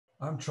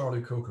I'm Charlie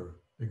Coker,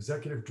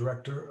 Executive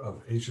Director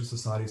of Asia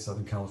Society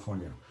Southern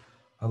California.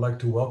 I'd like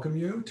to welcome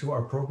you to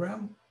our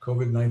program,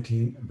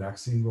 COVID-19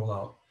 Vaccine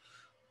Rollout.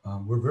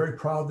 We're very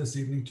proud this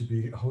evening to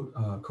be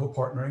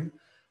co-partnering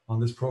on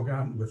this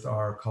program with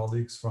our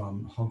colleagues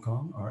from Hong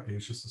Kong, our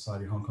Asia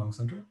Society Hong Kong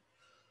Center.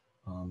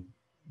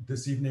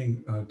 This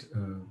evening,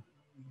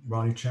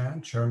 Ronnie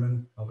Chan,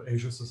 Chairman of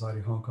Asia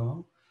Society Hong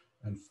Kong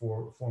and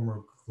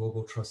former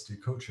Global Trustee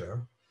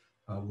Co-Chair,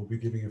 will be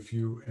giving a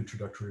few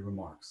introductory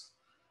remarks.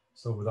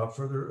 So without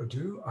further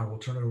ado, I will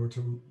turn it over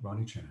to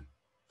Ronnie Chan.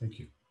 Thank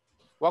you.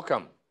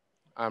 Welcome.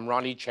 I'm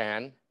Ronnie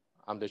Chan.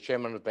 I'm the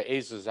chairman of the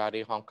Asia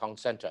Society Hong Kong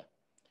Center.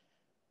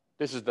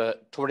 This is the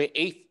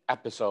 28th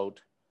episode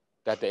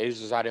that the Asia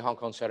Society Hong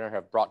Kong Center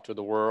have brought to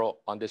the world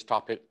on this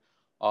topic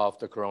of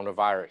the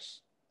coronavirus.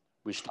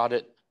 We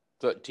started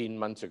 13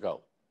 months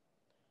ago.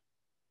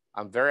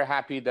 I'm very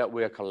happy that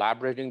we are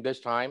collaborating this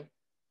time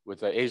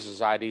with the Asia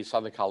Society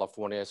Southern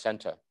California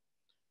Center,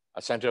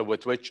 a center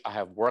with which I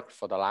have worked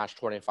for the last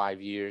 25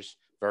 years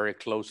very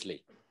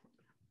closely.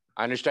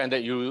 I understand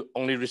that you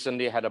only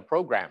recently had a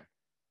program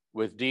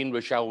with Dean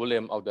Rochelle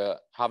William of the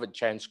Harvard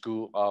Chan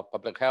School of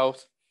Public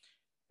Health,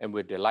 and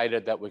we're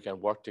delighted that we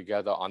can work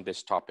together on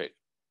this topic.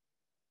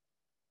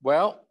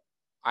 Well,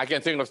 I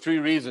can think of three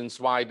reasons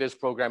why this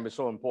program is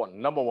so important.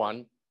 Number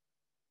one,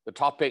 the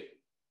topic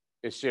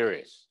is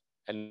serious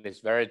and it's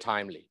very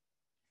timely.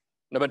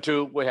 Number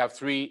two, we have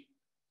three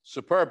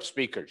superb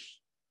speakers.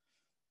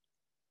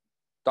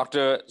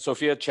 Dr.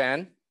 Sophia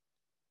Chan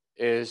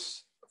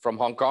is from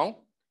Hong Kong,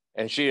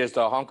 and she is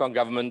the Hong Kong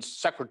government's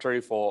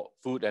Secretary for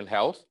Food and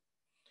Health.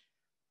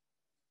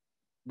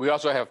 We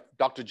also have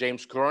Dr.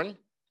 James Curran,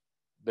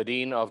 the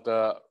Dean of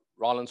the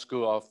Rollins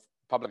School of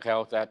Public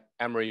Health at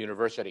Emory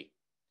University.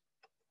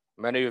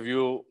 Many of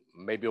you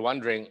may be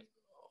wondering,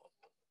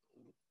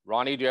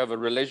 Ronnie, do you have a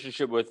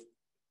relationship with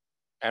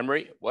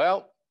Emory?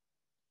 Well,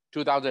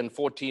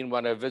 2014,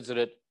 when I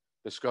visited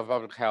the School of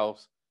Public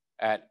Health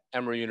at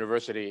Emory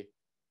University,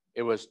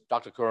 it was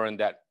Dr. Curran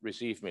that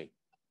received me.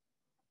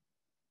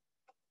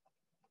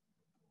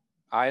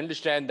 I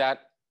understand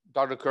that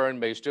Dr. Curran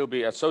may still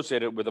be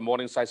associated with the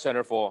Morningside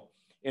Center for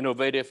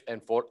Innovative and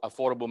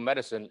Affordable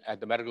Medicine at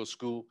the Medical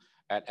School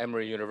at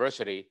Emory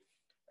University,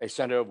 a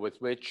center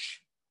with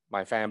which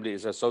my family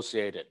is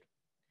associated.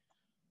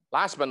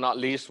 Last but not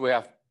least, we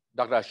have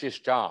Dr.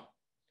 Ashish K.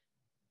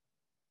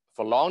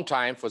 For a long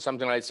time, for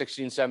something like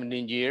 16,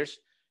 17 years,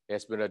 he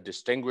has been a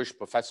distinguished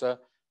professor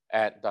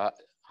at the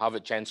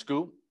Harvard Chan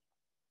School,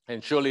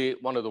 and surely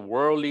one of the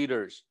world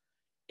leaders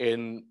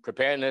in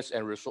preparedness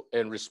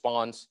and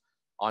response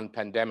on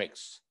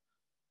pandemics.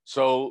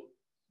 So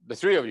the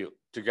three of you,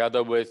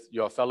 together with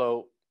your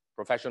fellow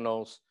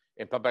professionals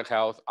in public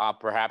health, are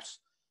perhaps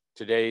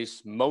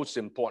today's most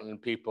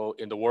important people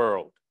in the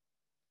world.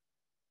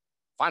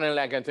 Finally,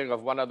 I can think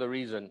of one other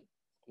reason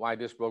why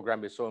this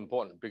program is so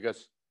important,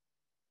 because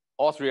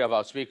all three of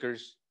our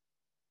speakers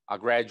are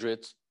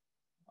graduates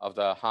of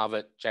the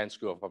Harvard Chan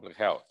School of Public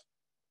Health.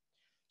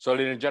 So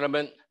ladies and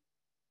gentlemen,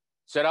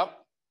 sit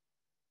up,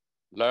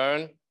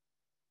 learn,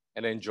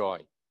 and enjoy.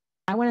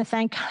 I want to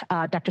thank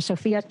Dr.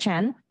 Sophia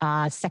Chan,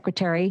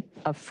 Secretary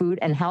of Food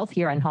and Health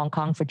here in Hong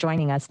Kong, for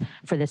joining us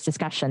for this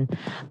discussion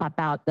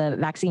about the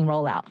vaccine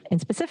rollout. And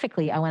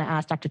specifically, I want to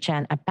ask Dr.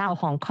 Chan about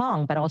Hong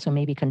Kong, but also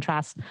maybe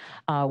contrast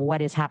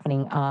what is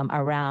happening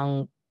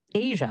around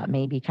Asia,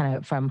 maybe kind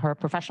of from her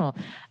professional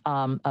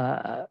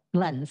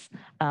lens,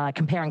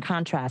 compare and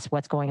contrast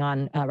what's going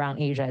on around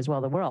Asia as well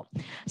as the world.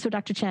 So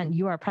Dr. Chan,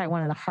 you are probably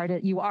one of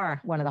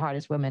the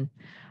hardest women,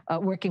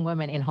 working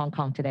women in Hong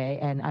Kong today.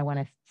 And I want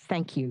to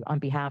thank you on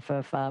behalf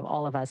of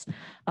all of us.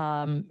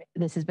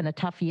 This has been a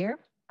tough year.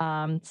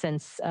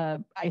 Since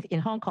in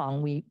Hong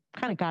Kong, we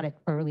kind of got it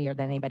earlier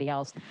than anybody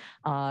else.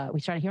 We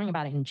started hearing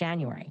about it in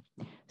January.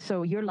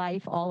 So your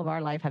life, all of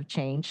our life have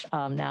changed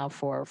now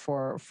for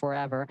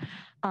forever.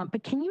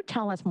 But can you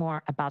tell us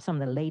more about some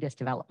of the latest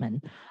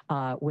development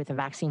with the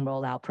vaccine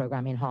rollout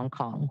program in Hong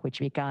Kong, which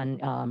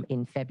began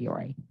in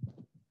February?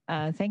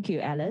 Thank you,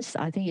 Alice.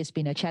 I think it's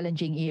been a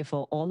challenging year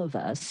for all of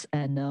us,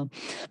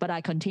 but I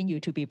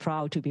continue to be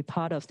proud to be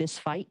part of this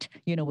fight,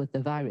 with the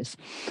virus.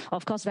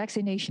 Of course,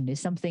 vaccination is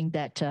something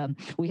that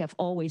we have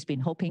always been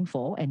hoping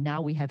for, and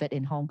now we have it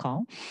in Hong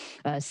Kong.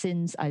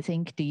 Since I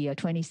think the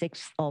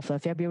 26th of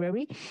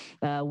February,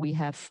 we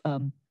have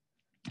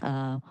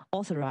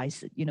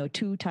authorized,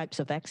 two types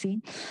of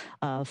vaccine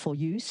for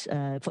use,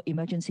 for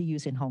emergency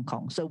use in Hong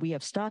Kong. So we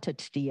have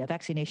started the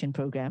vaccination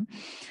program.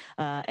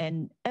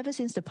 And ever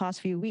since the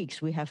past few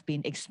weeks, we have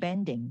been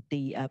expanding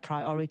the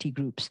priority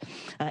groups.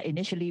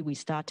 Initially, we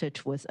started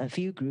with a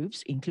few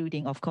groups,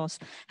 including, of course,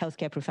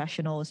 healthcare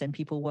professionals and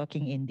people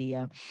working in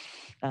the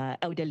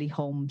elderly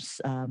homes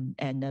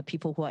and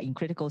people who are in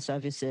critical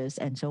services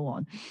and so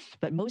on.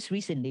 But most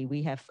recently,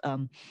 we have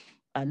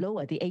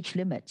lower the age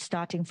limit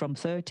starting from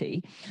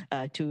 30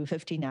 to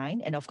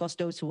 59. And of course,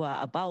 those who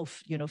are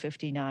above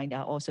 59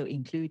 are also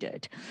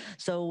included.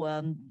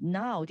 So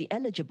now the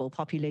eligible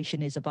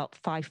population is about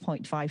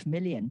 5.5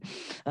 million.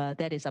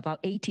 That is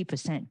about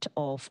 80%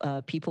 of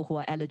people who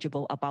are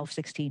eligible above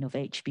 16 of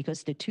age,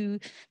 because the two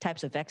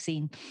types of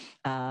vaccine,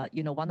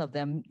 one of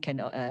them can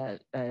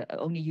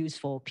only use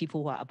for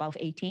people who are above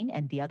 18,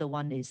 and the other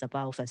one is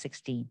above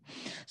 16.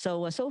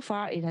 So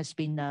far it has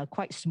been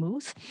quite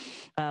smooth.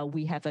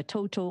 We have a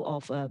total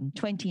of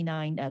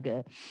 29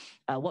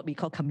 what we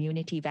call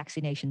community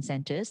vaccination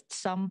centers.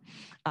 Some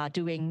are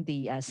doing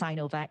the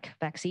Sinovac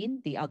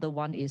vaccine. The other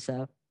one is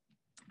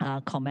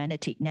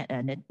community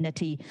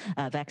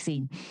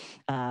vaccine,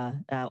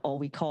 or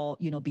we call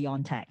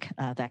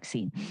BioNTech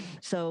vaccine.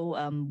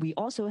 So we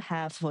also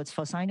have for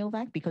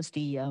Sinovac, because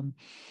the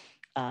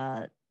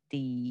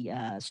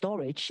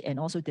storage and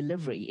also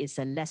delivery is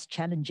less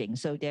challenging.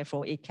 So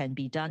therefore, it can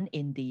be done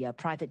in the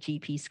private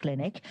GP's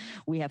clinic.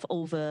 We have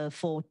over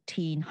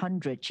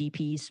 1,400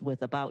 GPs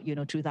with about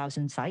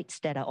 2,000 sites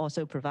that are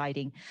also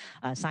providing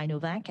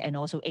Sinovac, and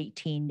also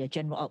 18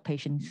 general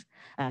outpatient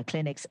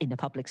clinics in the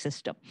public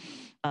system.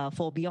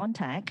 For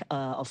BioNTech,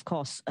 of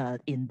course,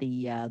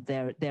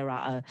 there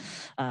are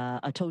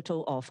a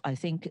total of, I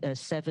think,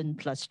 7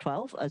 plus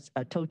 12,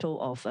 a total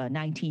of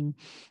 19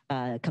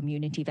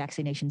 community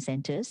vaccination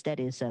centers that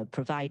is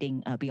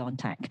providing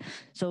BioNTech.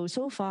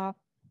 So far,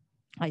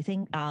 I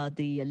think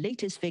the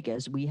latest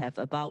figures, we have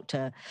about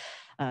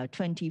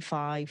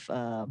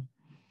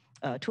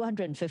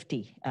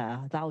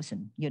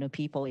 250,000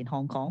 people in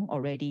Hong Kong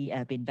already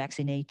been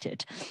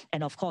vaccinated,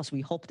 and of course we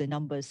hope the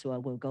numbers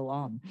will go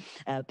on.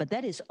 But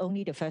that is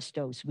only the first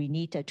dose. We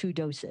need 2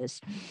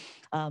 doses.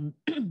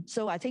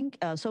 So I think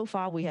so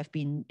far we have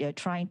been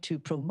trying to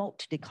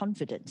promote the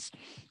confidence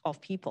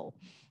of people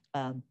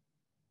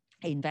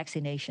in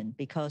vaccination,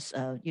 because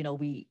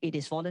it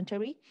is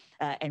voluntary,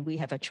 and we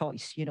have a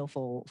choice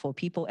for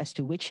people as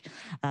to which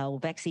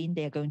vaccine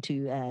they're going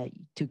to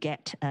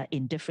get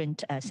in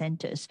different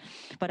centers.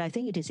 But I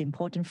think it is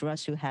important for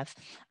us to have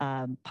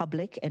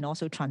public and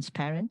also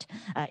transparent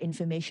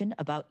information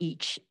about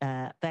each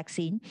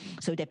vaccine,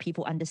 so that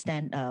people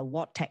understand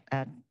what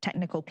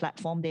technical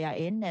platform they are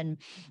in, and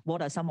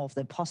what are some of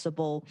the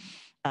possible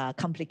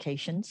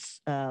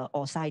complications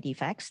or side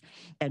effects,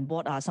 and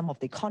what are some of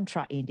the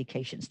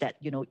contraindications that,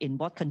 in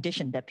what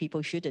condition that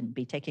people shouldn't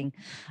be taking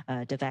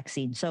the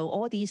vaccine. So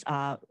all these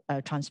are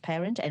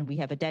transparent, and we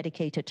have a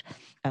dedicated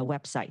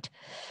website.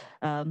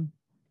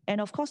 And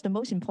of course, the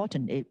most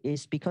important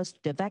is because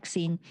the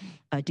vaccine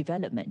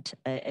development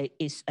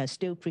is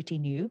still pretty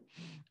new,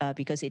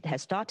 because it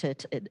has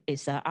started,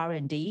 it's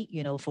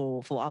R&D,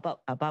 for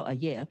about a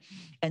year.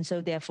 And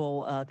so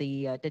therefore,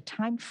 the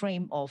time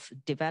frame of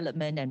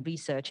development and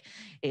research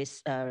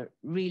is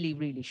really,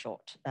 really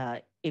short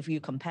if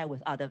you compare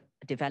with other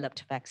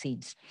developed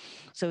vaccines.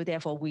 So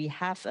therefore, we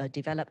have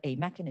developed a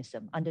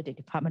mechanism under the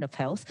Department of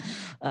Health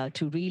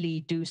to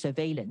really do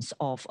surveillance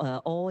of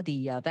all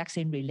the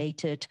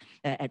vaccine-related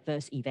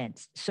adverse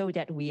events, so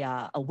that we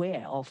are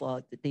aware of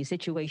the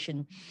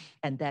situation,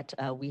 and that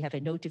we have a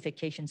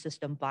notification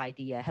system by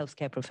the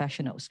healthcare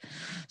professionals.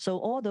 So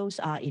all those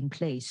are in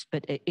place,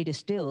 but it is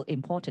still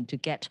important to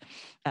get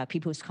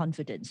people's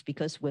confidence,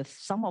 because with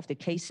some of the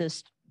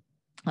cases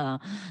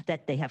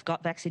that they have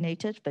got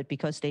vaccinated, but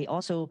because they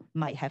also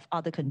might have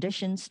other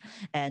conditions,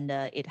 and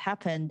it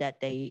happened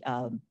that they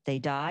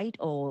died,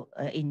 or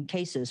in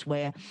cases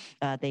where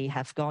they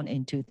have gone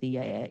into the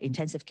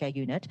intensive care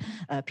unit,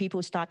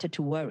 people started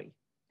to worry.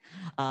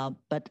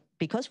 But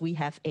because we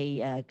have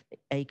a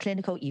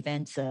clinical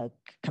events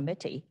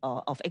committee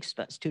of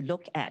experts to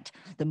look at,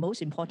 the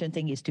most important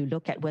thing is to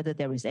look at whether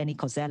there is any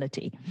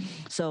causality.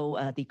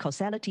 So the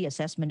causality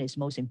assessment is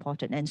most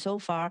important. And so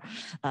far,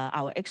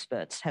 our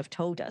experts have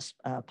told us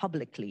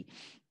publicly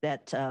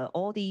that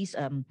all these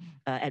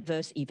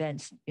adverse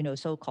events,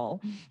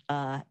 so-called,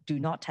 do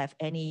not have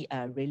any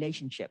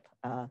relationship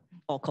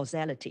or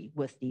causality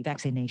with the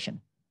vaccination.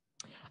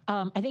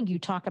 I think you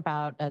talk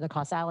about the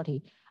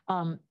causality.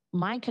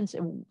 I guess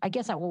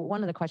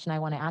one of the questions I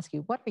want to ask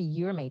you, what are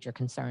your major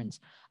concerns?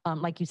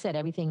 Like you said,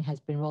 everything has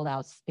been rolled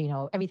out,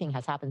 everything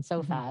has happened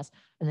so fast,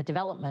 and the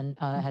development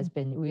has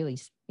been really,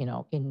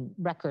 in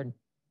record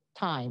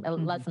time,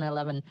 less than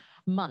 11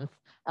 months.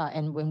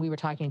 And when we were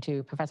talking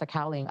to Professor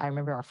Cowling, I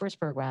remember our first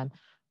program,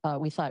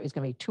 we thought it was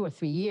going to be 2 or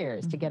 3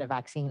 years to get a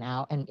vaccine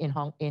out, and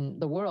in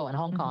the world, in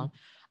Hong Kong,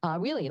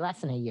 really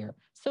less than a year.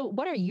 So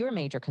what are your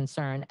major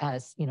concerns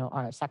as,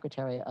 our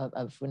Secretary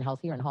of Food and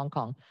Health here in Hong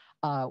Kong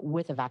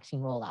with a vaccine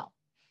rollout?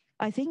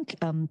 I think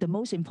the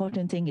most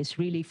important thing is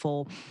really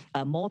for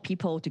more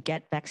people to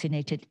get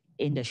vaccinated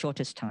in the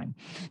shortest time,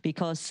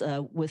 because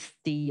with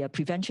the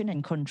prevention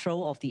and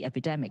control of the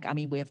epidemic, I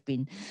mean, we have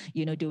been,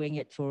 doing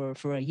it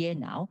for a year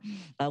now.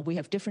 We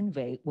have different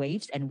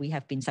waves, and we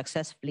have been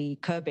successfully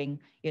curbing,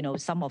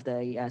 some of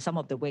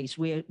the waves.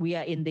 We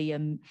are in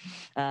the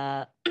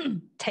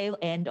tail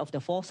end of the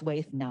 4th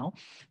wave now,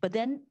 but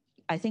then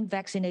I think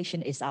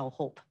vaccination is our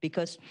hope,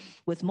 because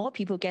with more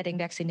people getting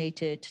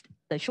vaccinated,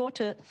 the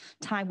shorter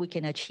time we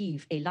can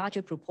achieve a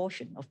larger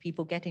proportion of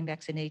people getting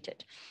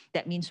vaccinated.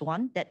 That means,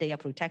 one, that they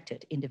are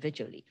protected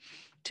individually.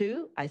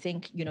 Two, I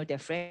think, their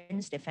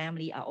friends, their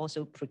family are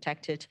also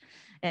protected.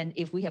 And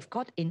if we have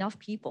got enough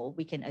people,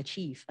 we can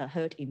achieve a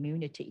herd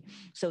immunity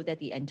so that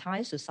the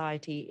entire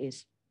society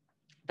is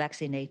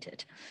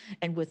vaccinated.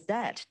 And with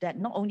that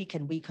not only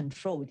can we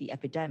control the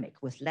epidemic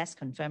with less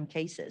confirmed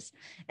cases,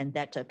 and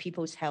that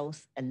people's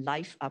health and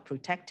life are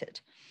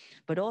protected,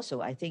 but also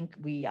I think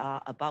we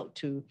are about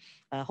to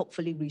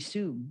hopefully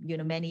resume,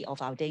 many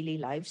of our daily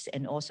lives,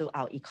 and also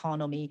our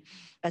economy,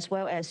 as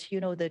well as,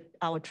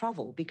 our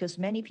travel, because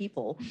many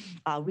people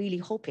are really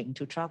hoping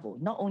to travel,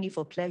 not only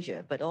for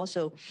pleasure, but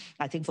also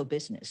I think for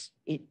business.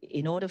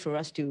 In order for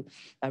us to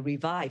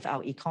revive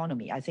our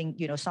economy, I think,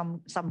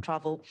 some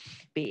travel,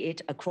 be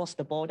it across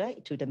the border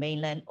to the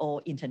mainland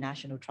or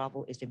international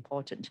travel, is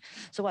important.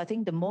 So I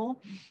think the more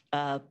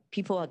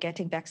people are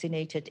getting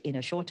vaccinated in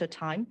a shorter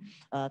time,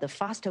 the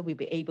faster we'll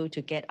be able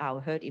to get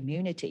our herd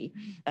immunity,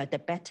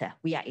 the better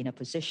we are in a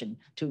position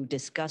to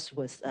discuss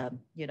with,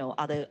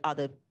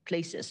 other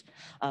places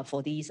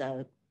for these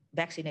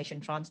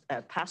vaccination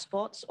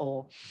passports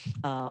or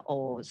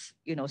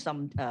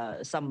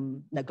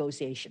some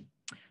negotiation.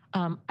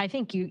 I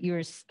think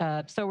you're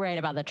so right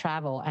about the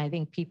travel. I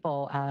think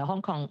people,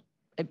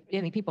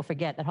 people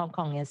forget that Hong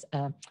Kong is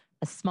a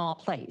small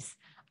place.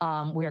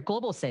 We're a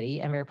global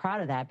city, and we're proud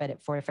of that. But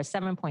for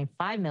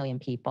 7.5 million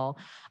people,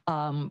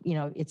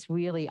 it's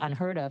really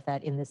unheard of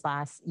that in this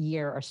last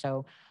year or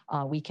so,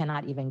 we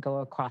cannot even go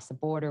across the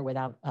border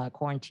without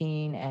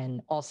quarantine,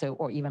 and also,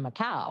 or even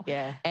Macau.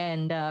 Yeah.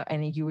 And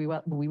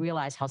we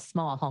realize how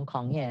small Hong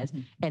Kong is,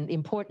 and the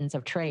importance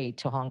of trade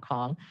to Hong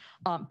Kong.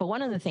 But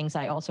one of the things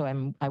I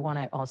want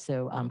to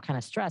also kind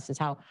of stress is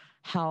how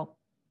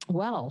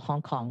well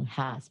Hong Kong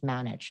has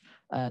managed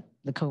the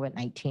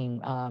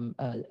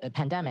COVID-19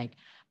 pandemic.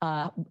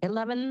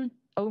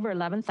 Over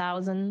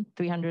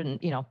 11,300,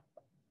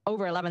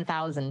 over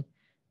 11,000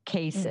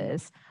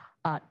 cases,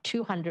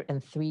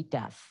 203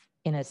 deaths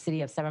in a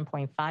city of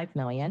 7.5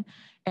 million.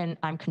 And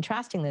I'm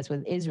contrasting this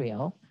with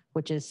Israel,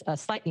 which is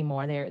slightly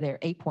more. They're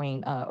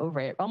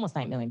almost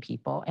 9 million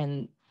people,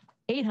 and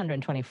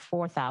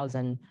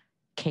 824,000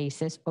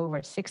 cases,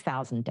 over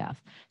 6,000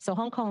 deaths. So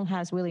Hong Kong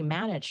has really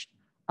managed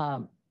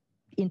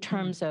in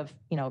terms of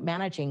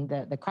managing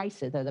the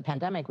crisis, the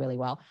pandemic, really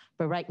well.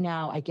 But right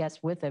now, I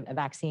guess with a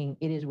vaccine,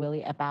 it is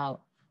really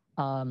about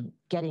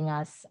getting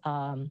us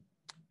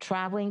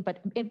traveling, but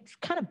it's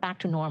kind of back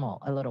to normal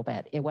a little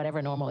bit.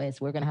 Whatever normal is,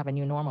 we're going to have a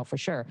new normal for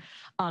sure.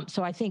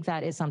 So I think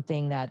that is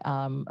something that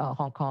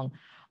Hong Kong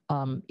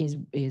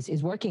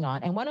is working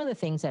on. And one of the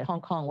things that Hong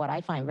Kong, what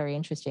I find very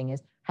interesting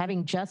is,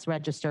 having just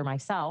registered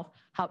myself,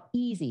 how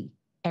easy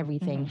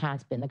everything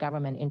has been. The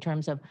government, in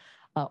terms of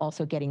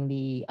also getting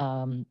the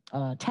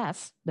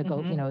tests,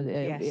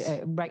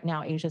 right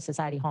now, Asia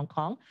Society Hong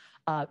Kong,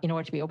 in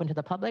order to be open to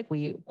the public,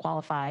 we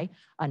qualify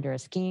under a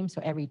scheme.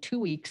 So every 2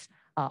 weeks,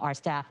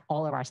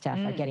 all of our staff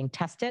are getting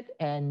tested,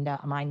 and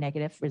my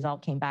negative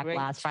result came back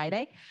last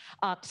Friday.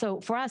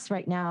 So for us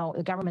right now,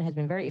 the government has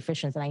been very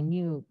efficient, and I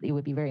knew it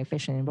would be very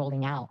efficient in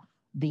rolling out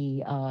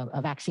the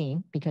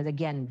vaccine, because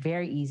again,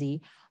 very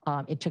easy.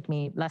 It took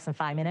me less than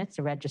 5 minutes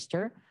to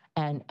register,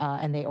 and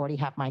they already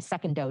have my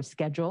second dose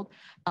scheduled.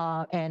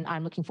 And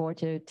I'm looking forward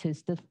to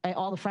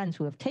all the friends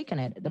who have taken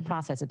it. The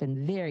process has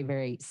been very,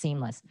 very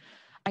seamless.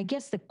 I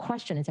guess the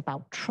question is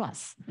about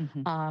trust.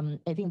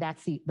 I think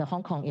that's the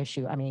Hong Kong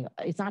issue. I mean,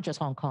 it's not just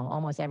Hong Kong.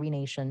 Almost every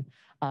nation,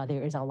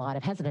 there is a lot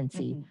of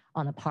hesitancy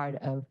on the part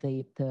of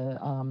the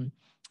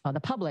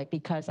public,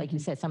 because, like you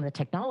said, some of the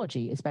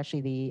technology,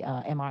 especially the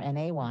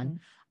mRNA one,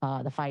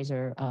 the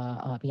Pfizer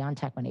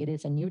BioNTech one, it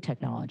is a new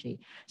technology.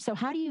 So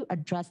how do you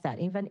address that?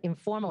 Even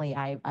informally,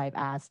 I've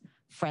asked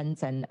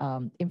friends, and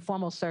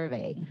informal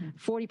survey,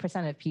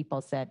 40% of people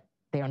said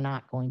they are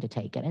not going to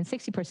take it, and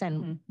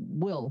 60%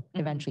 will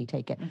eventually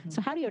take it.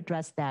 So how do you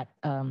address that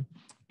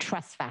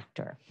trust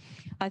factor?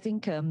 I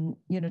think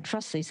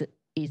trust is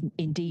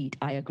indeed,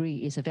 I agree,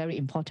 is a very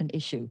important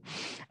issue,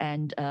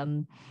 and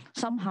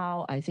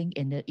somehow I think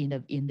in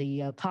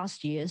the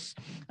past years,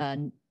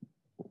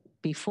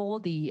 before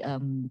the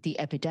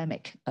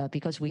epidemic,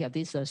 because we have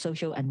this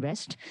social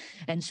unrest,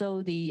 and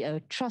so the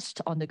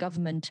trust on the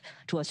government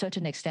to a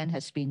certain extent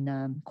has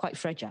been quite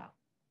fragile.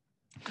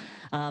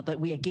 But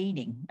we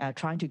are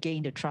trying to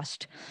gain the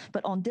trust.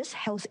 But on this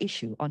health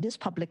issue, on this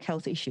public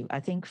health issue, I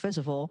think, first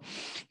of all,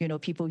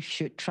 people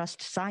should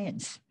trust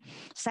science.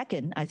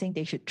 Second, I think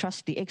they should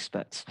trust the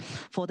experts.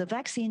 For the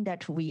vaccine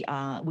that we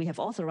have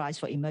authorized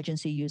for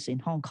emergency use in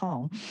Hong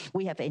Kong,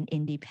 we have an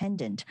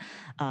independent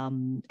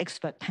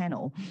expert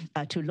panel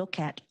to look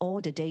at all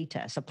the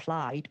data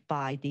supplied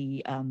by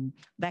the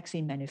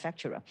vaccine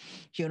manufacturer.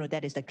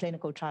 That is the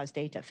clinical trials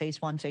data,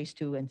 phase 1, phase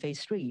 2, and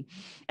phase 3.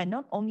 And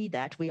not only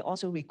that, we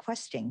also requested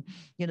requesting,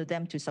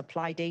 them to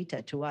supply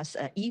data to us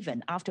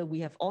even after we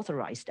have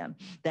authorized them.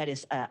 That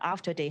is,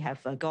 after they have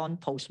gone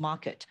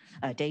post-market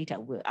data,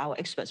 our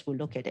experts will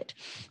look at it.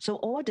 So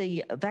all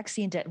the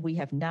vaccines that we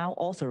have now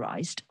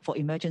authorized for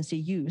emergency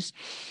use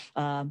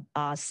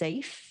are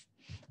safe,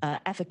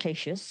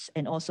 efficacious,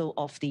 and also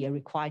of the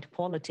required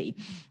quality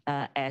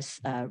as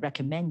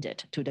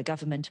recommended to the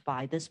government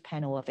by this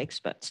panel of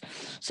experts.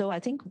 So I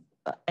think,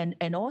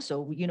 and also,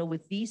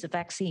 with these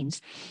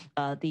vaccines,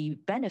 the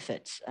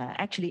benefits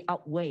actually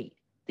outweigh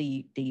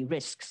the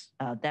risks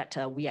that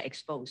we are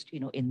exposed,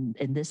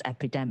 in this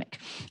epidemic.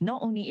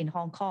 Not only in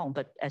Hong Kong,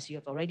 but as you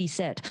have already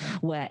said,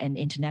 we're an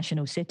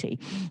international city.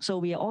 So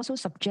we are also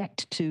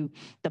subject to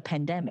the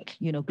pandemic,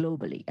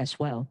 globally as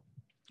well.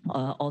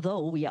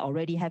 Although we are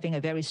already having a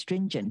very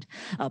stringent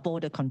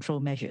border control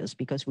measures,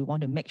 because we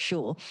want to make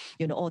sure,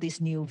 all these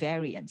new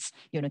variants,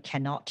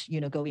 cannot,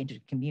 go into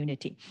the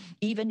community.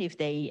 Even if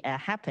they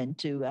happen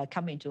to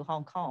come into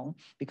Hong Kong,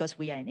 because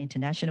we are an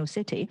international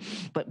city,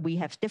 but we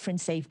have different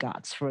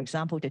safeguards. For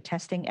example, the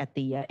testing at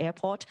the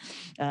airport,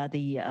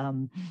 the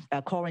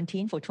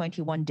quarantine for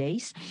 21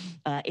 days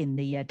in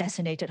the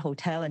designated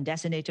hotel and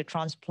designated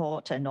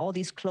transport, and all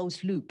these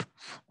closed loop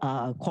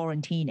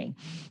quarantining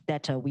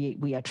that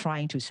we are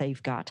trying to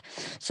safeguard.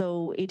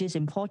 So it is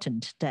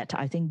important that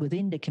I think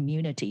within the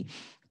community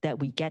that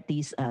we get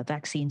these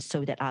vaccines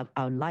so that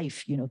our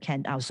life,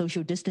 our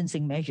social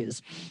distancing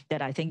measures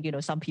that I think,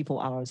 some people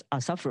are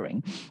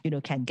suffering,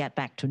 can get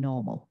back to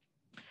normal.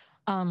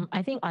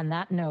 I think on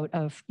that note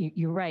of,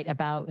 you're right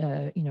about,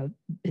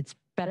 it's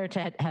better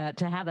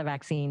to have the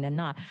vaccine than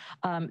not.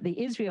 The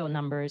Israel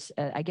numbers,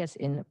 I guess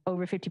in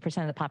over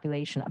 50% of the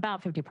population,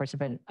 about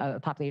 50% of the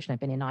population have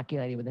been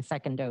inoculated with a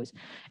second dose.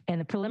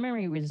 And the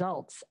preliminary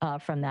results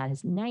from that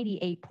is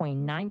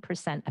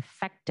 98.9%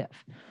 effective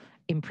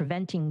in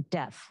preventing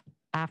death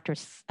after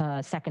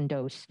second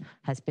dose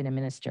has been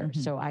administered.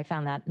 Mm-hmm. So I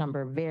found that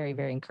number very,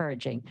 very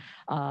encouraging.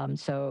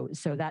 So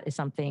that is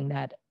something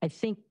that I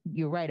think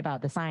you're right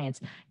about the science,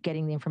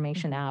 getting the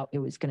information out, it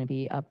was going to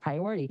be a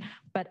priority.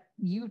 But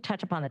you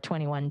touch upon the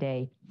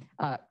 21-day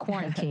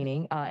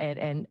quarantining,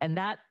 and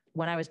that,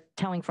 when I was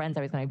telling friends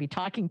I was going to be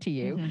talking to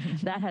you,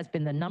 that has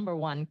been the number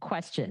one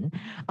question.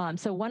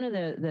 So one of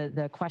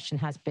the question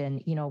has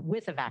been,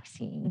 with a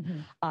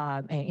vaccine,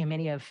 and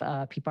many of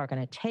people are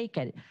going to take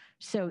it.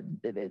 So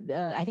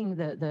I think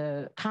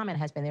the comment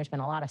has been, there's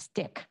been a lot of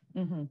stick.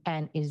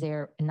 And is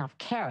there enough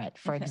carrot?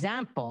 For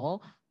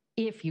example,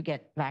 if you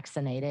get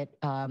vaccinated,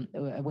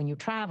 when you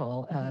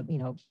travel,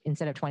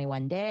 instead of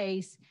 21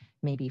 days,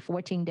 maybe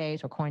 14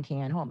 days or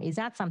quarantining at home. Is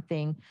that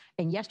something?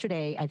 And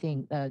yesterday, I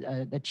think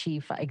the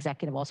chief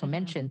executive also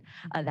mentioned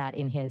that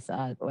in his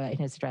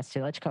address to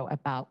LegCo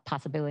about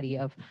possibility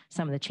of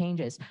some of the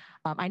changes.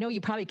 I know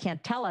you probably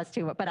can't tell us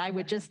to, but I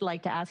would just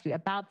like to ask you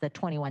about the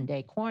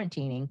 21-day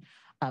quarantining.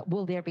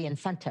 Will there be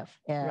incentive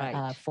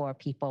for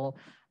people,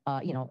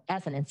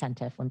 as an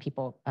incentive when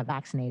people are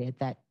vaccinated,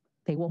 that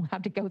they won't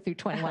have to go through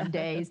 21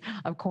 days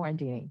of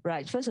quarantining?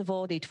 Right. First of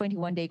all, the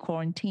 21-day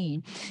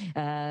quarantine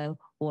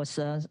was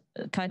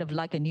kind of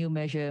like a new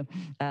measure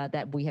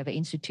that we have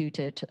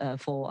instituted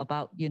for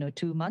about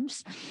 2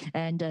 months,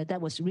 and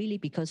that was really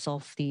because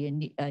of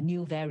the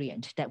new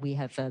variant that we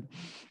have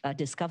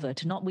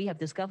discovered. Not we have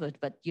discovered,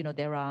 but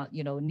there are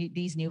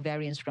these new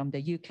variants from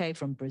the UK,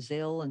 from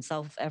Brazil, and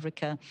South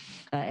Africa,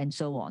 and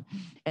so on.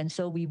 And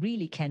so we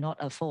really cannot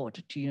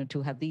afford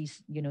to have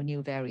these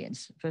new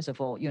variants. First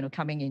of all,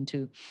 coming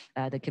into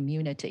the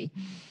community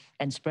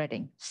and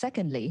spreading.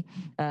 Secondly,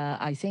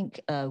 I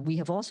think we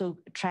have also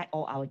tracked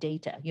all our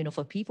data.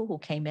 For people who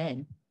came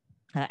in,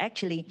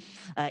 actually,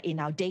 in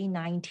our day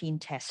 19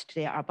 test,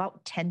 there are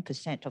about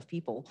 10% of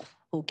people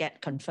who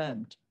get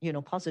confirmed,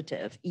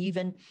 positive,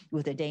 even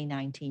with the day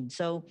 19.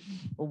 So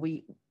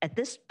we, at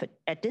this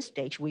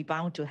stage, we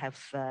bound to have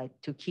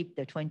to keep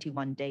the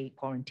 21-day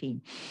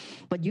quarantine.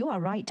 But you are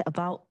right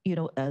about,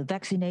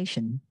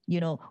 vaccination.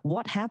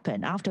 What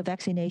happened after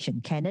vaccination?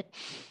 Can it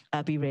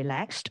be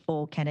relaxed,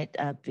 or can it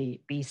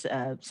be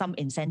some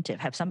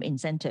incentive, have some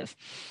incentive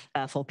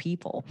for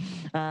people?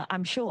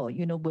 I'm sure,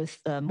 with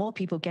more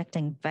people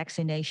getting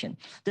vaccination,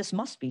 this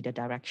must be the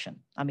direction.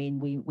 I mean,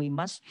 we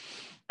must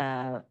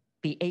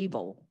be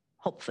able,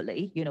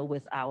 hopefully,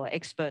 with our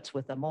experts,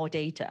 with the more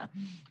data,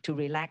 to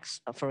relax,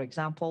 for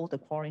example, the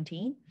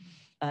quarantine,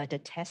 the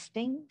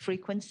testing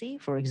frequency,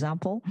 for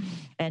example,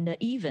 and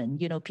even,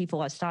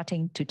 people are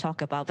starting to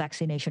talk about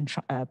vaccination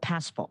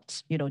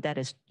passports, that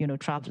is,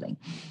 traveling,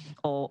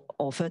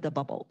 or further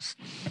bubbles.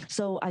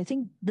 So I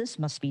think this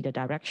must be the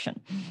direction.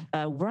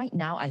 Right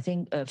now, I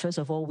think, first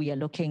of all, we are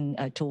looking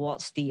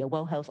towards the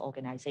World Health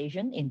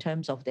Organization in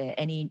terms of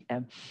any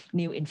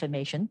new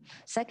information.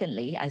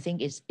 Secondly, I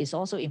think it's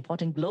also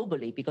important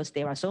globally, because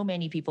there are so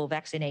many people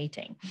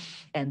vaccinating,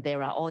 and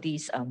there are all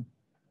these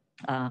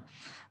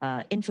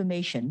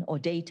information or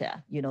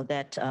data,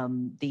 that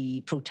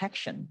the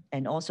protection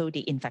and also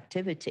the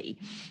infectivity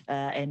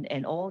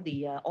and all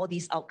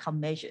these outcome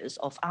measures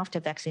of after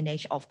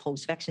vaccination, of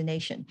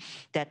post-vaccination,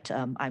 that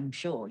I'm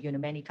sure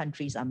many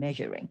countries are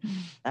measuring.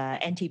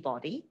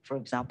 Antibody, for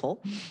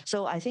example.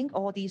 So I think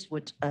all these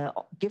would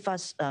give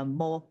us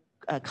more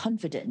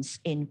confidence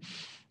in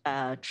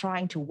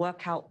trying to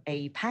work out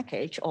a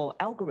package or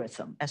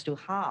algorithm as to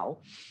how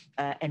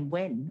and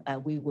when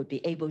we would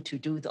be able to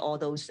do all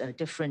those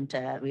different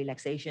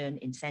relaxation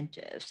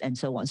incentives and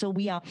so on. So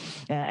we are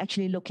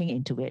actually looking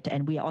into it,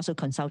 and we are also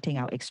consulting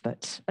our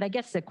experts. But I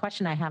guess the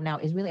question I have now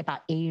is really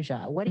about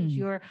Asia. What is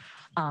your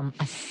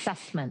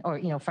assessment,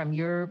 or from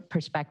your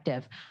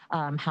perspective,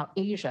 how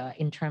Asia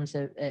in terms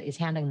of is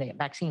handling the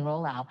vaccine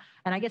rollout?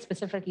 And I guess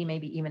specifically,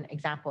 maybe even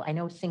example, I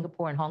know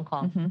Singapore and Hong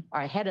Kong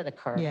are ahead of the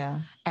curve. Yeah.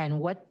 And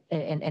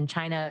and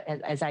China,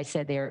 as I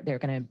said, they're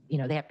going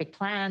to, they have big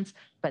plans,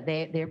 but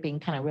they're being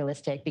kind of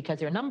realistic because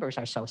their numbers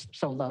are so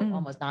low,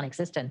 almost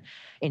non-existent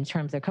in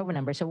terms of COVID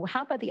numbers. So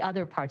how about the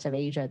other parts of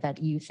Asia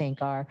that you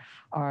think are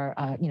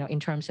in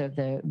terms of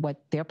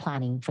what they're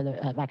planning for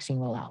the vaccine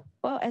rollout?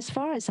 Well, as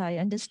far as I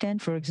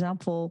understand, for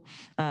example,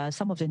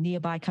 some of the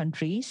nearby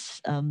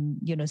countries,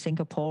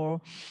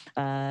 Singapore,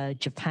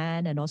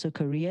 Japan, and also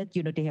Korea,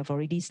 they have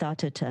already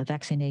started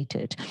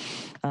vaccinated.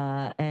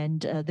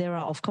 And there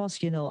are, of course,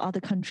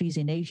 other countries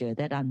in Asia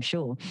that I'm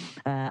sure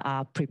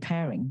are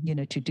preparing,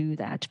 to do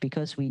that,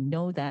 because we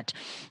know that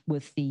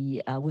with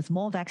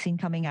more vaccine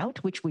coming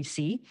out, which we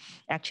see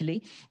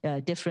actually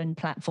different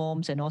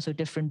platforms and also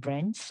different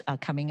brands are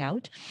coming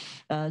out.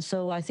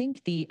 So I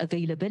think the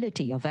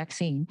availability of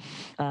vaccine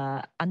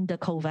under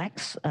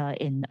COVAX,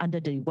 under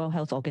the World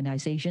Health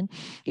Organization,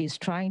 is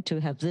trying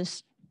to have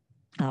this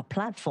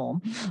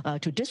platform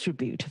to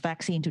distribute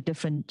vaccine to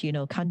different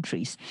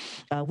countries.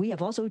 We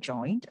have also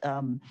joined,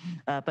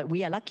 but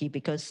we are lucky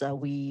because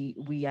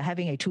we are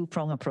having a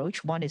two-pronged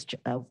approach. One is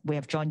we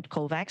have joined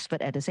COVAX,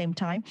 but at the same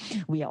time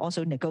we are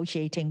also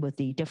negotiating with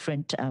the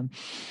different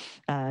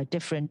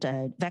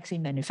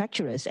vaccine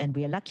manufacturers, and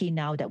we are lucky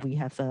now that we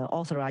have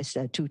authorized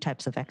two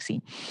types of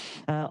vaccine.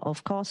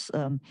 Of course,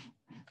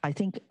 I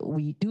think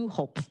we do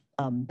hope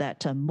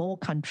that more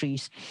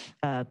countries,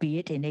 be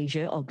it in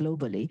Asia or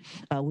globally,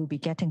 will be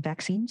getting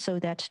vaccines so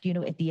that,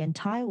 the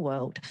entire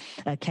world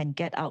can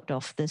get out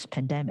of this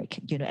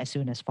pandemic, as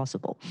soon as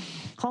possible.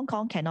 Hong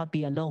Kong cannot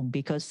be alone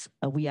because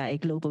we are a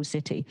global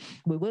city.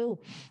 We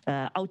will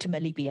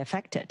ultimately be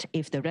affected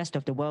if the rest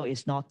of the world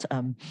is not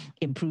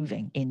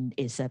improving in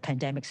its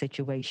pandemic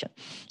situation.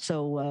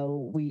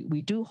 So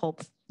we do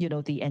hope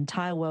the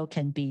entire world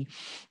can be,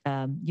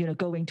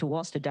 going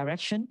towards the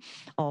direction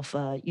of,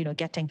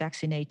 getting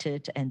vaccinated,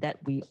 and that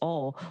we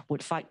all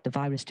would fight the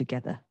virus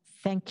together.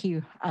 Thank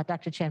you,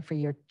 Dr. Chan, for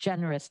your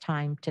generous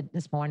time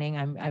this morning.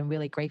 I'm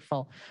really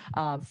grateful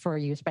for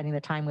you spending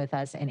the time with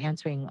us and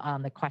answering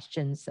the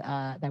questions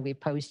that we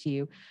posed to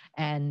you.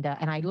 And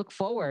I look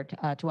forward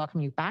to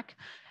welcoming you back.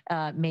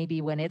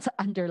 Maybe when it's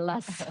under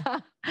less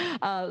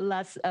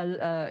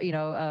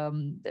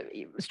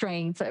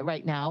strains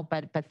right now,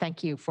 but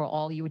thank you for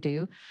all you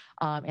do,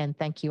 and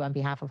thank you on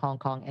behalf of Hong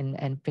Kong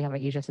and behalf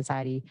of Asia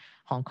Society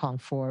Hong Kong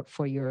for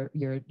your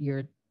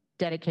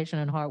dedication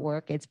and hard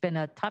work. It's been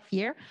a tough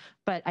year,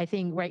 but I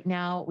think right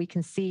now we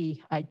can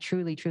see, I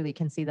truly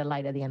can see the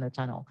light at the end of the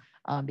tunnel,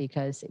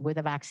 because with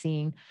the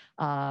vaccine,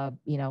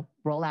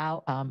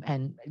 rollout,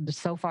 and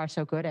so far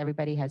so good.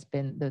 Everybody has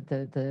been,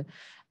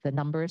 the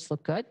numbers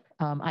look good.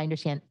 I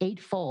understand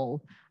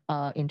 8-fold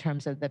in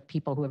terms of the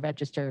people who have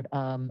registered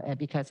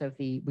because of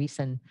the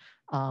recent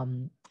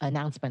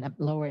announcement of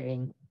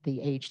lowering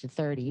the age to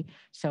 30.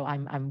 So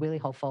I'm really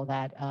hopeful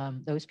that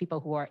those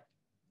people who are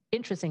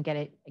interested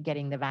in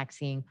getting the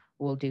vaccine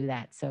will do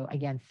that. So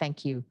again,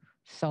 thank you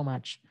so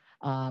much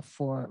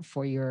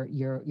for your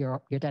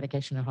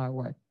dedication and hard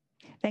work.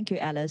 Thank you,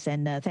 Alice,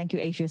 and thank you,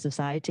 Asia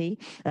Society,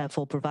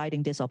 for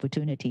providing this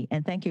opportunity.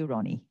 And thank you,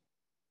 Ronnie.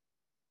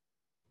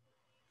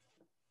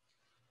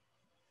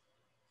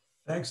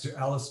 Thanks to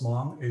Alice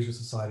Mong, Asia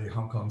Society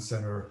Hong Kong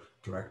Center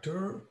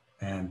Director,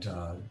 and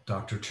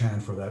Dr.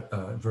 Chan for that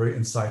very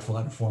insightful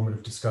and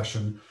informative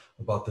discussion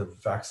about the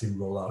vaccine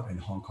rollout in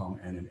Hong Kong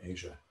and in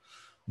Asia.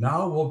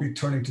 Now we'll be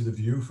turning to the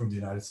view from the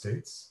United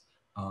States,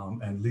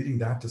 and leading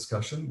that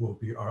discussion will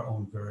be our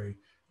own very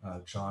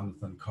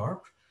Jonathan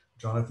Karp.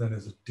 Jonathan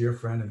is a dear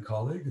friend and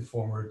colleague, the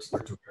former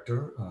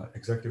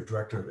Executive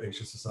Director of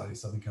Asia Society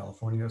Southern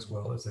California, as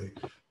well as a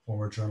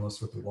former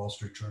journalist with the Wall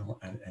Street Journal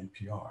and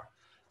NPR.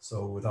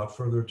 So without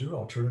further ado,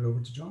 I'll turn it over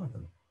to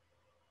Jonathan.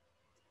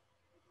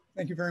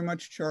 Thank you very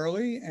much,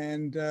 Charlie,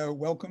 and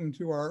welcome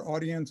to our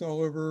audience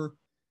all over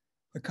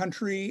the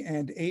country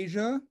and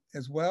Asia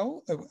as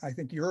well. I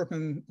think Europe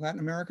and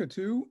Latin America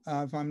too,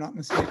 if I'm not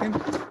mistaken.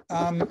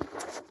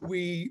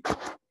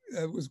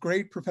 It was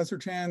great. Professor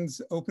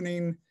Chan's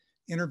opening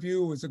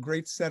interview was a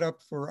great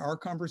setup for our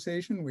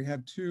conversation. We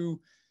had two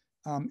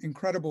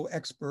incredible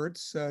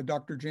experts,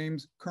 Dr.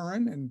 James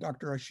Curran and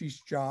Dr. Ashish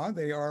Jha.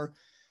 They are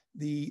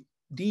the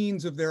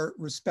deans of their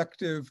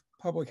respective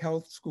public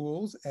health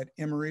schools at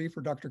Emory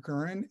for Dr.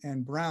 Curran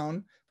and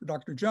Brown for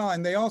Dr. Jha.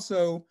 And they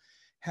also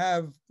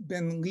have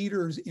been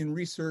leaders in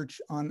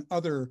research on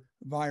other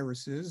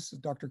viruses.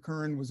 Dr.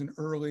 Curran was an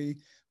early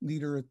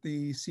leader at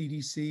the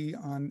CDC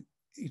on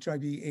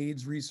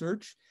HIV/AIDS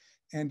research,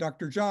 and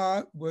Dr.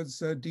 Jha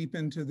was deep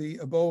into the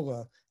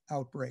Ebola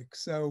outbreak.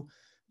 So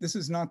this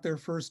is not their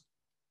first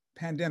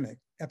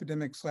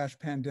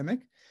epidemic/pandemic.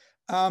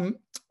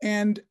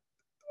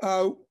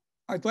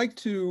 I'd like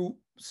to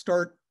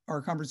start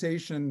our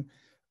conversation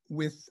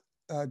with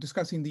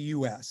discussing the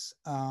U.S.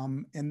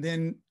 And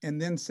then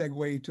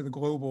segue to the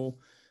global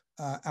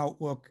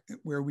outlook,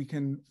 where we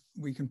can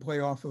play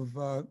off of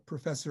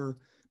Professor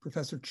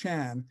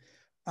Chan.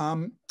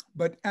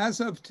 But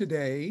as of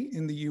today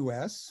in the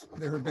U.S.,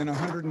 there have been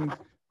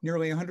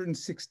nearly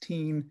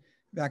 116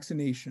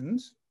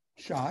 vaccinations,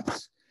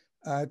 shots.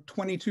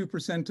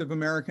 22% of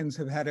Americans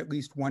have had at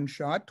least one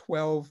shot.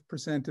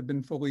 12% have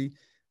been fully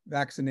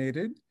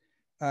vaccinated.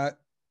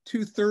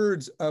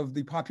 2/3 of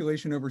the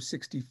population over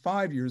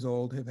 65 years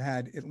old have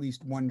had at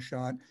least one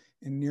shot,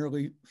 and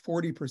nearly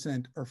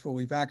 40% are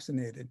fully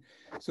vaccinated.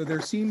 So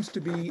there seems to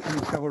be an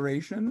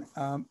acceleration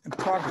and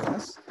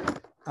progress,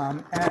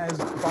 as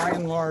by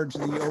and large,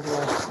 the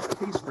overall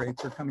case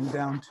rates are coming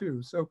down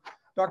too. So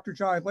Dr.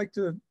 Jha, I'd like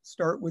to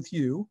start with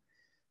you.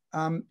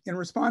 In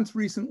response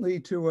recently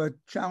to a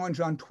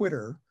challenge on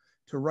Twitter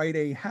to write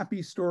a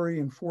happy story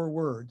in 4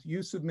 words,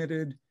 you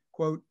submitted,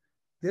 quote,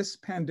 "This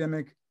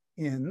pandemic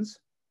ends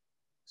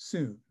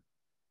soon."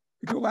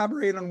 Could you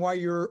elaborate on why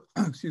you're,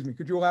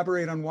 could you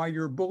elaborate on why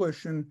you're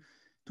bullish, and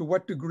to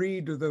what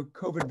degree do the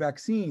COVID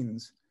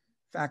vaccines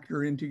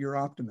factor into your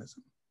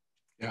optimism?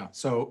 Yeah,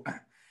 so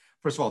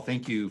first of all,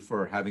 thank you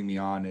for having me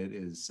on. It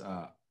is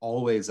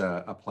always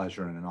a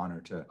pleasure and an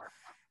honor to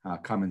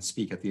come and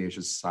speak at the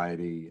Asia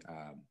Society.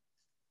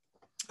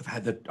 I've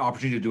had the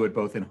opportunity to do it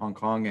both in Hong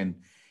Kong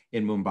and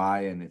in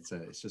Mumbai, and it's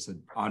just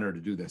an honor to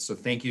do this. So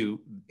thank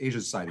you,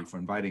 Asia Society, for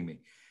inviting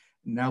me.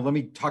 Now, let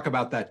me talk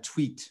about that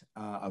tweet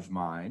of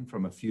mine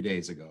from a few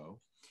days ago.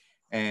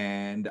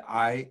 And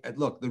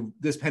look,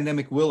 this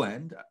pandemic will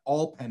end.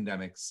 All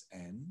pandemics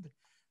end.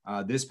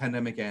 This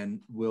pandemic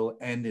will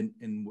end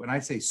in, when I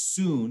say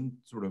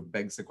soon, sort of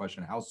begs the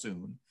question, how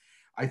soon?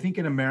 I think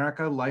in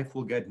America, life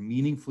will get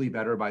meaningfully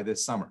better by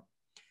this summer.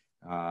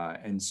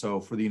 And so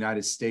for the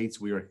United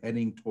States, we are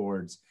heading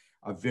towards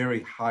a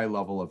very high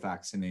level of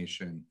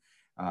vaccination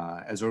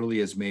as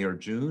early as May or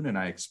June, and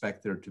I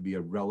expect there to be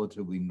a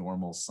relatively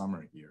normal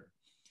summer here.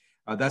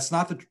 That's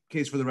not the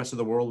case for the rest of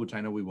the world, which I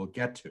know we will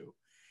get to.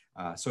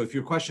 So if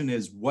your question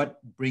is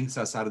what brings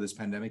us out of this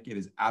pandemic, it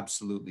is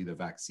absolutely the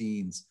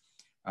vaccines.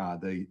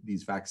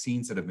 These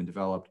vaccines that have been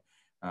developed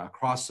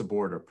across the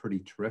board are pretty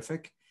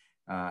terrific,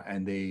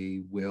 and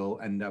they will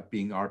end up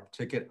being our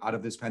ticket out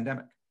of this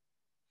pandemic.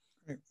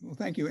 Great. Well,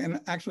 thank you.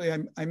 And actually,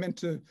 I meant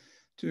to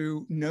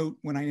note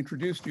when I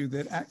introduced you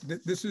that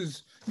this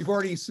is, you've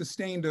already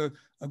sustained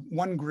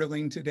one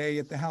grilling today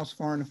at the House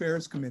Foreign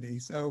Affairs Committee.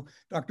 So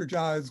Dr.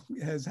 Jha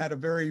has had a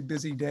very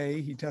busy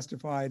day. He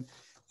testified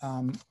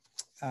on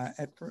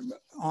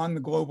the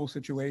global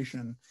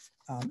situation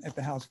at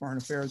the House Foreign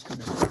Affairs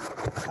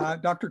Committee.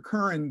 Dr.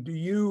 Curran, do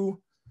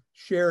you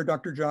share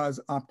Dr. Jha's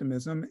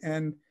optimism?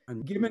 And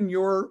given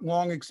your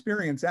long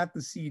experience at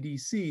the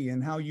CDC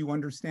and how you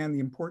understand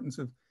the importance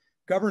of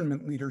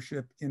government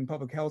leadership in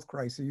public health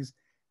crises,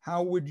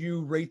 how would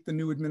you rate the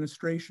new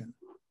administration?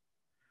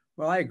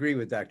 Well, I agree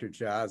with Dr.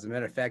 Jha. As a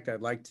matter of fact,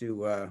 I'd like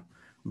to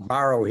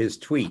borrow his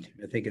tweet.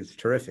 I think it's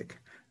terrific.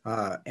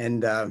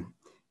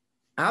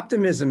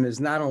 Optimism is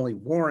not only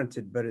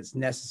warranted, but it's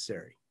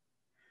necessary.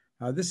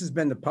 This has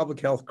been the public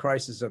health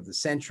crisis of the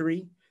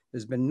century.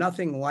 There's been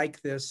nothing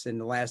like this in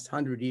the last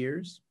 100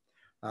 years.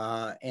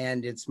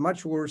 And it's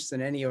much worse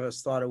than any of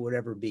us thought it would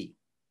ever be.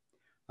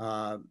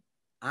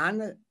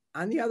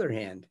 On the other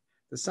hand,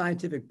 the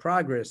scientific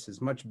progress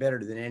is much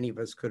better than any of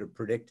us could have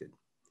predicted.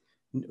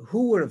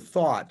 Who would have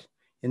thought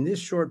in this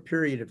short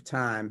period of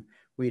time,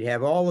 we'd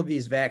have all of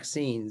these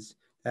vaccines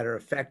that are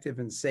effective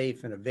and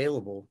safe and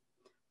available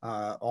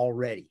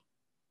already?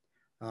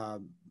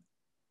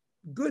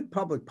 Good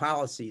public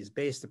policy is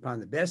based upon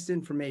the best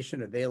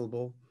information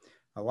available,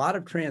 a lot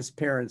of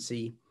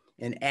transparency,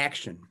 and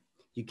action.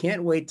 You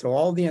can't wait till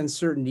all the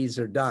uncertainties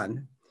are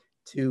done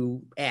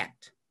to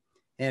act.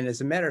 And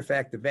as a matter of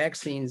fact, the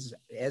vaccines,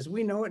 as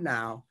we know it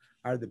now,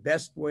 are the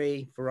best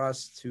way for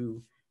us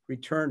to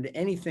return to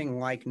anything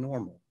like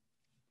normal.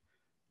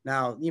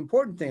 Now, the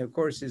important thing, of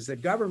course, is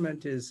that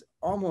government is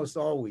almost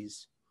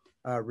always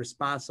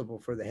responsible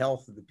for the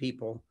health of the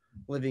people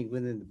living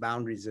within the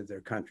boundaries of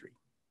their country.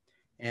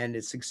 And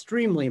it's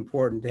extremely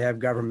important to have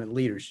government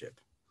leadership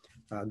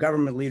in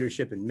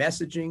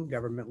messaging,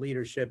 government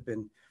leadership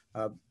in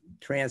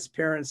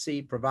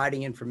transparency,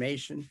 providing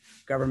information,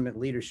 government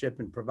leadership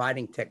in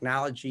providing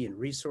technology and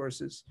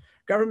resources,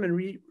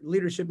 government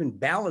leadership in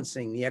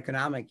balancing the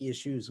economic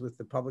issues with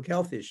the public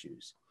health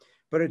issues.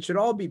 But it should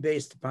all be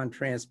based upon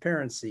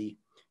transparency,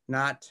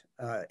 not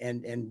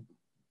and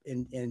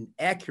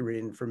accurate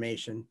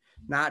information,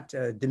 not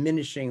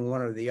diminishing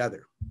one or the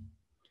other.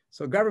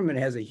 So government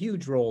has a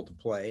huge role to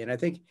play. And I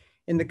think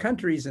in the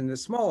countries in the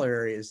small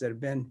areas that have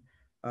been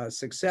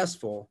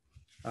successful,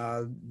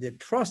 the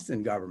trust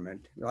in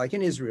government, like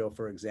in Israel,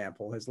 for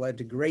example, has led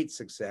to great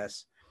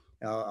success,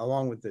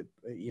 along with the,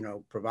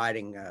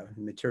 providing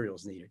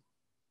materials needed.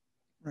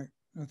 Right.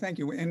 Thank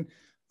you. And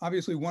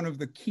obviously, one of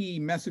the key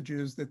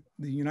messages that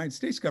the United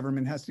States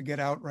government has to get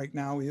out right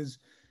now is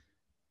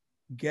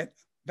get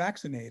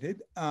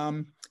vaccinated.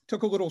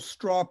 Took a little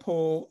straw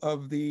poll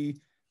of the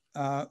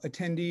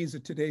attendees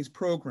at today's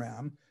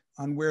program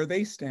on where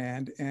they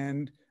stand,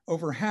 and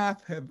over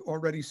half have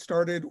already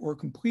started or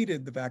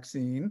completed the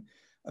vaccine.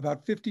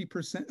 About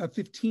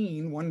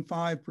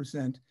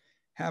 15%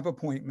 have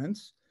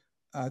appointments.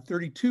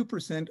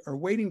 32% are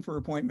waiting for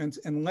appointments,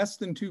 and less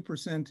than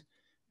 2%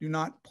 do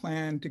not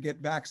plan to get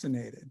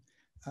vaccinated.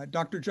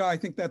 Dr. Jha, I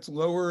think that's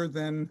lower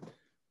than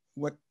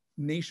what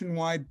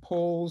nationwide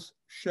polls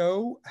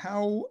show.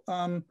 How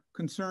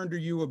concerned are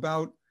you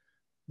about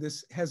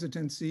this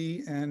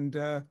hesitancy, and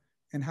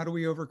how do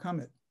we overcome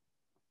it?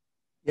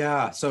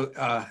 Yeah, so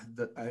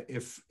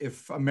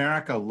if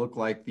America looked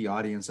like the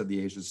audience of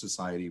the Asian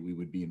Society, we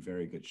would be in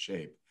very good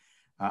shape.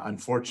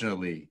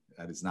 Unfortunately,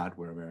 that is not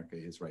where America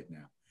is right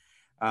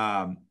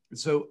now.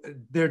 So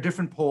there are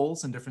different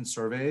polls and different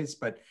surveys,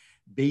 but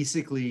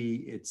basically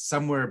it's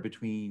somewhere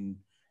between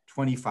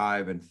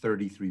 25 and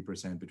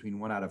 33%, between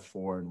 1 out of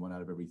 4 and 1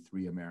 out of every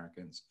 3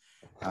 Americans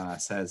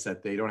says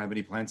that they don't have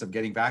any plans of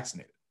getting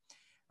vaccinated.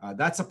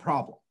 That's a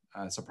problem.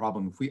 It's a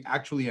problem. If we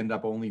actually end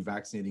up only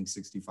vaccinating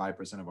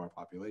 65% of our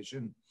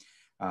population,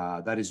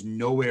 that is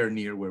nowhere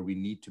near where we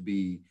need to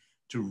be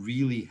to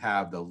really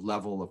have the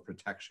level of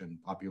protection,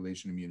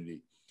 population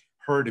immunity,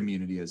 herd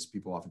immunity, as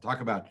people often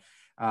talk about,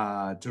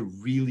 to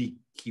really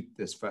keep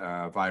this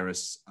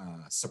virus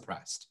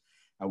suppressed.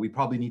 We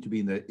probably need to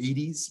be in the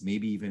 80s,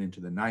 maybe even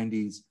into the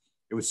 90s.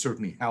 It would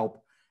certainly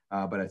help,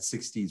 but at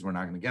 60s, we're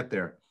not going to get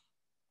there.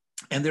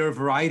 And there are a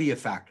variety of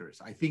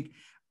factors. I think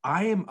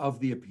I am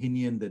of the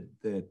opinion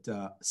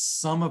that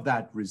some of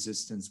that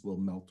resistance will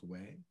melt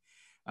away.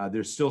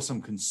 There's still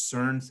some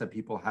concerns that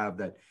people have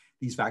that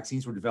these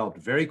vaccines were developed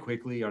very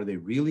quickly. Are they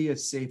really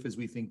as safe as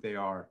we think they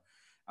are?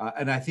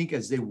 And I think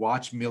as they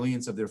watch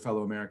millions of their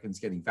fellow Americans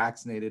getting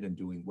vaccinated and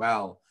doing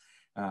well,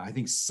 I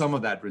think some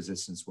of that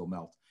resistance will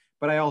melt.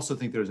 But I also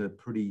think there's a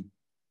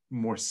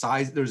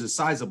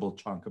sizable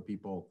chunk of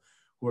people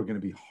who are going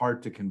to be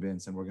hard to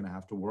convince, and we're going to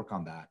have to work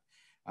on that.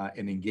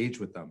 And engage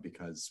with them,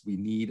 because we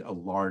need a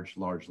large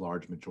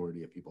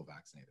majority of people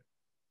vaccinated.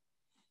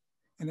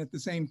 And at the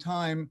same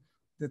time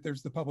that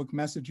there's the public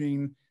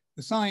messaging,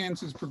 the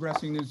science is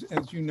progressing,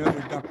 as you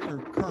noted, Dr.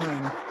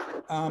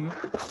 Curran.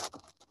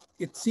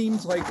 It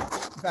seems like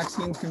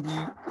vaccines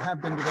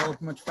have been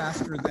developed much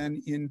faster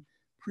than in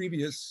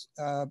previous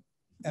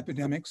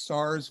epidemics.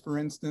 SARS, for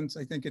instance,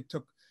 I think it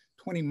took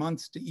 20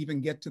 months to even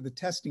get to the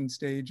testing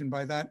stage, and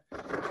by that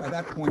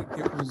point,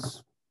 it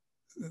was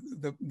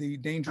the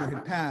danger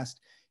had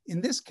passed.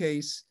 In this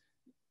case,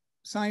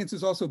 science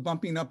is also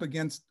bumping up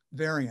against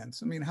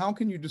variants. I mean, how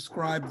can you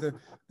describe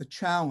the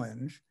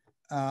challenge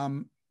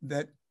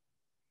that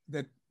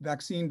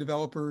vaccine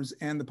developers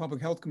and the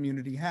public health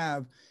community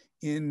have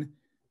in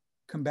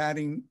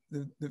combating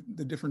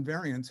the different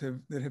variants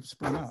that have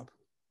sprung up?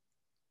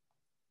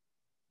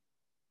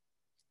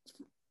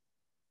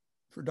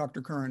 For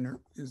Dr. Curran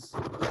is.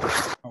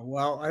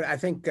 Well, I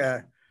think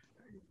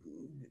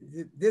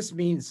this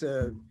means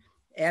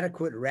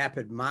adequate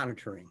rapid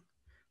monitoring.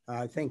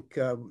 I think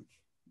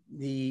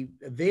the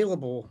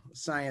available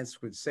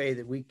science would say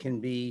that we can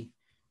be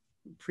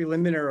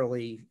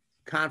preliminarily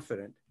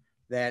confident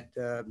that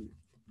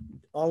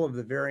all of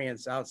the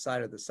variants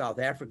outside of the South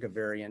Africa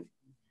variant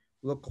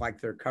look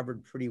like they're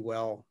covered pretty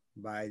well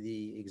by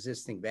the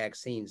existing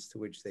vaccines to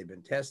which they've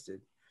been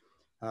tested.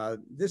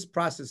 This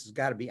process has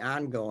got to be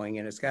ongoing,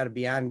 and it's got to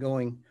be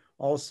ongoing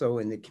also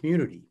in the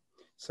community.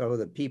 So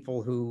the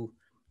people who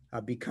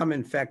become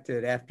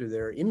infected after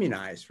they're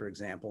immunized, for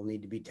example,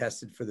 need to be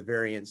tested for the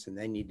variants, and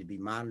they need to be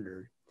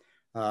monitored.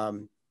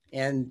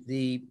 And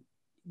the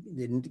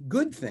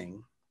good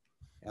thing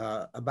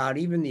about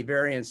even the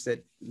variants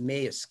that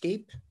may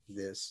escape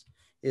this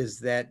is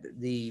that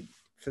the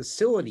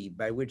facility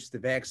by which the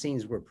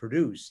vaccines were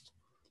produced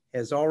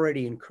has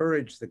already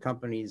encouraged the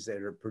companies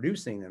that are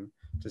producing them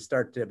to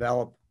start to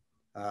develop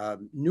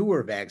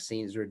newer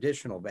vaccines or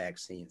additional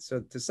vaccines. So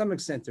to some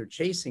extent, they're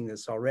chasing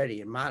this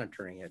already and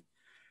monitoring it.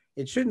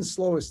 It shouldn't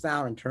slow us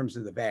down in terms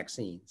of the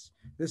vaccines.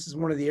 This is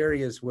one of the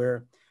areas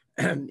where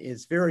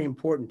it's very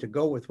important to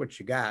go with what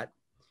you got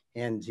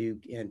and to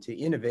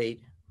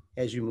innovate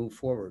as you move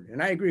forward.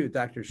 And I agree with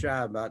Dr.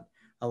 Jha about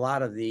a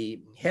lot of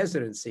the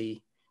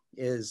hesitancy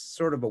is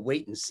sort of a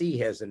wait and see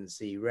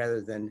hesitancy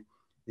rather than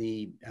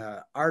the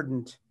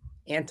ardent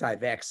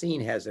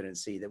anti-vaccine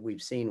hesitancy that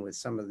we've seen with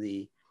some of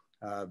the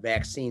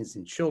vaccines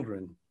in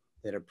children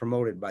that are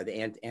promoted by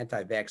the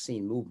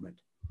anti-vaccine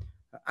movement.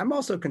 I'm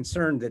also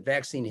concerned that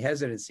vaccine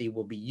hesitancy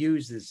will be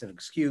used as an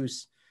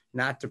excuse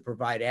not to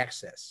provide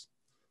access.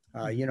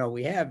 You know,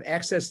 we have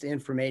access to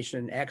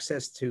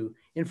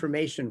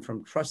information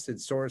from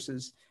trusted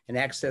sources, and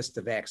access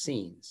to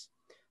vaccines.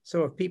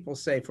 So if people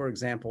say, for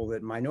example,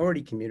 that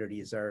minority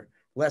communities are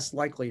less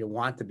likely to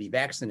want to be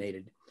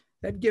vaccinated,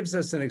 that gives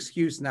us an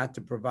excuse not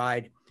to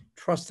provide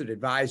trusted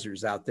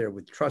advisors out there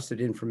with trusted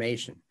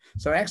information.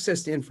 So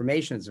access to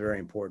information is very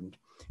important.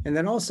 And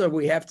then also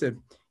we have to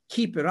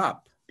keep it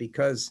up,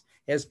 because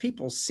as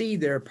people see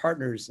their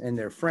partners and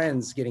their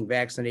friends getting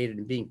vaccinated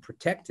and being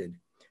protected,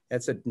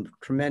 that's a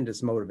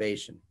tremendous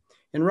motivation.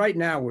 And right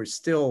now we're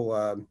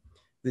still,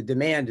 the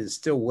demand is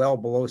still well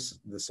below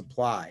the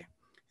supply.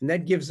 And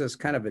that gives us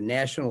kind of a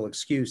national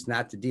excuse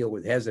not to deal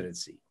with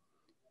hesitancy.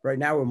 Right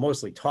now, we're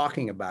mostly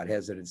talking about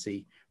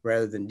hesitancy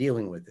rather than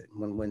dealing with it.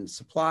 When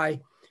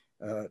supply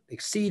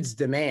exceeds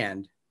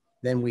demand,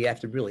 then we have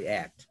to really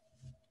act.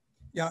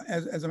 Yeah,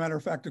 as a matter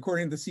of fact,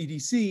 according to the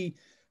CDC,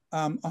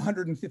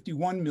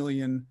 151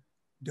 million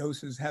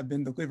doses have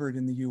been delivered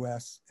in the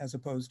US, as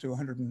opposed to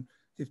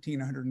 115,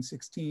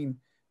 116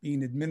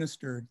 being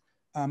administered.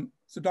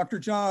 So Dr.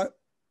 Jha,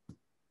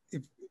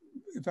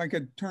 if I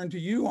could turn to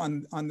you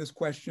on this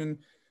question,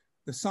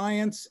 the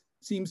science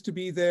seems to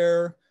be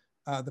there,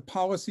 the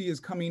policy is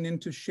coming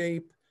into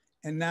shape,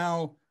 and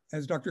now,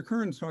 as Dr.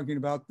 Curran's talking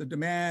about, the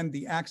demand,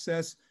 the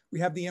access, we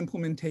have the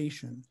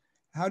implementation.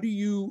 How do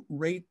you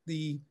rate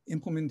the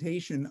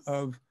implementation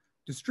of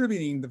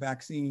distributing the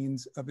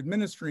vaccines, of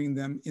administering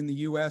them in the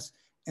US,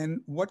 and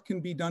what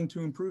can be done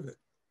to improve it?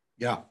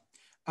 Yeah.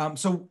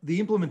 So the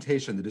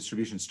implementation, the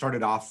distribution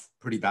started off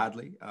pretty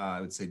badly. I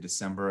would say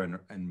December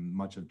and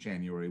much of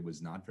January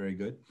was not very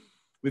good.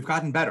 We've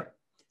gotten better.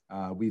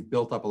 We've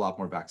built up a lot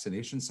more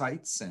vaccination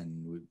sites,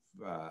 and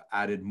we've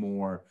added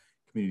more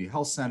community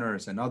health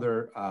centers and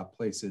other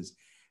places.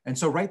 And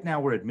so right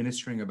now we're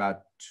administering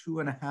about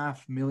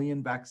 2.5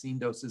 million vaccine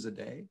doses a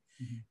day.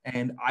 Mm-hmm.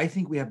 And I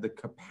think we have the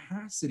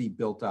capacity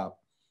built up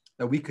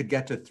that we could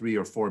get to 3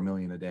 or 4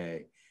 million a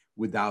day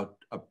without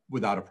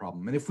a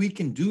problem. And if we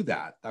can do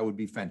that, that would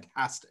be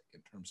fantastic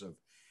in terms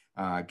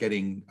of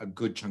getting a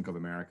good chunk of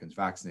Americans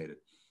vaccinated.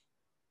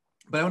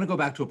 But I want to go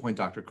back to a point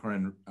Dr.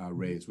 Curran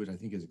raised, which I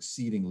think is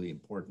exceedingly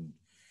important.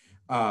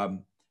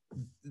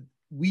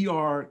 We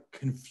are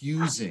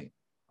confusing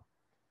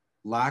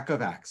lack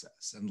of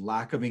access and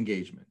lack of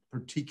engagement,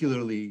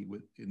 particularly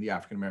in the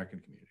African-American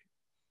community,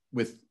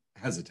 with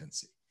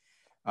hesitancy.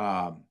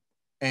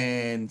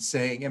 And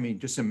saying, I mean,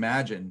 just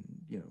imagine,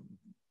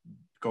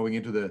 going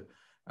into the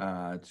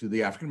to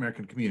the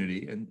African-American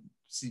community and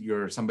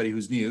you're somebody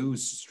who's new,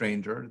 who's a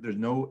stranger, there's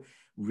no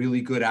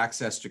really good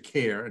access to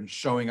care, and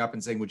showing up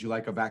and saying, would you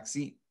like a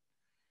vaccine?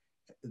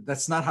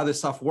 That's not how this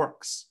stuff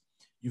works.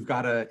 You've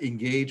got to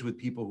engage with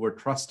people who are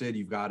trusted.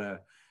 You've got to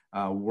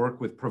work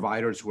with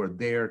providers who are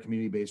there,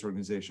 community-based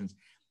organizations.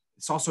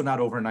 It's also not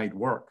overnight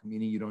work,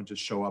 meaning you don't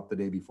just show up the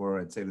day before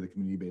and say to the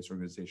community-based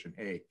organization,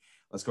 hey,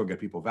 let's go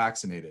get people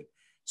vaccinated.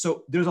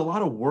 So there's a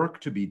lot of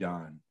work to be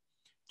done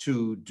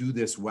to do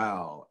this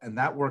well. And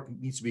that work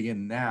needs to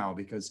begin now,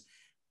 because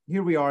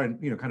here we are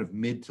in, kind of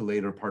mid to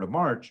later part of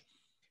March.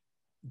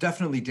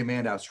 Definitely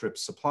demand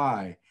outstrips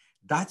supply.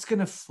 That's going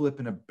to flip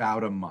in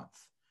about a month.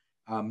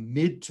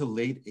 Mid to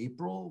late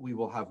April, we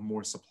will have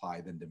more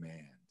supply than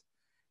demand.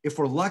 If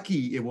we're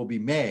lucky, it will be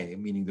May,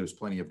 meaning there's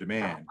plenty of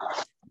demand.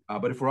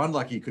 But if we're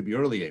unlucky, it could be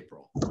early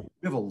April.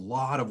 We have a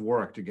lot of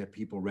work to get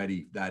people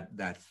ready,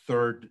 that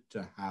third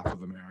to half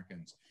of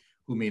Americans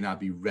who may not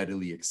be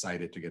readily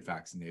excited to get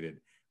vaccinated.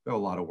 We have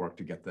a lot of work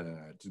to get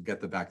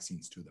the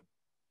vaccines to them.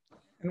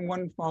 And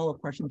one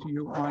follow-up question to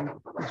you on,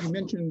 as you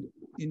mentioned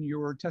in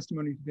your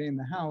testimony today in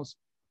the House,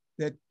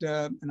 that,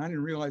 and I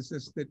didn't realize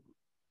this, that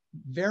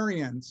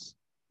variants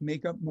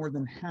make up more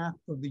than half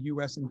of the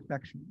US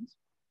infections.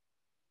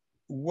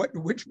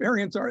 Which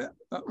variants are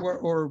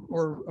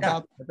or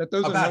about that?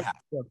 Those about are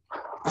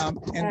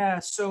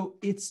half. So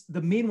it's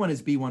the main one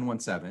is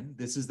B117.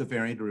 This is the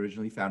variant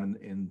originally found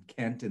in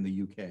Kent in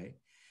the UK.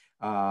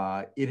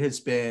 It has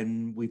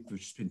been, we've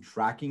just been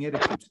tracking it.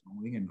 It keeps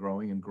growing and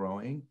growing and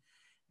growing.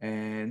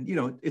 And,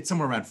 it's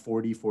somewhere around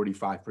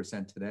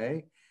 40-45%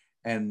 today.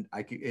 And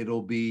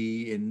it'll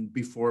be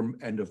before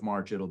end of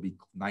March, it'll be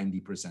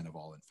 90% of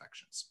all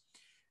infections.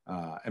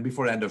 And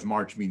before end of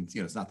March means,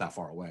 it's not that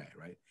far away,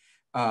 right?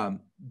 And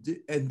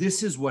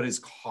this is what is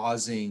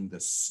causing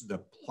the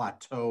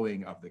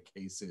plateauing of the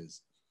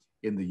cases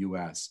in the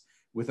US,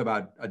 with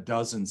about a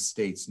dozen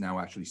states now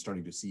actually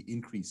starting to see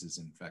increases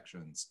in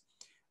infections.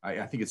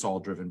 I think it's all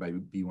driven by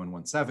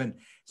B117.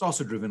 It's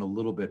also driven a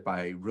little bit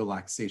by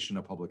relaxation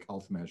of public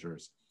health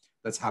measures.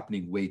 That's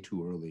happening way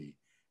too early,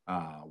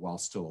 while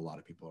still a lot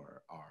of people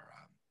are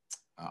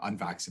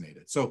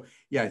unvaccinated. So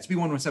yeah, it's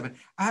B117.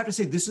 I have to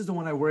say, this is the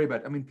one I worry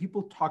about. I mean,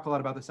 people talk a lot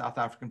about the South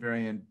African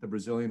variant, the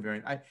Brazilian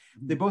variant.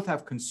 They both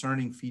have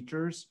concerning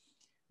features,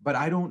 but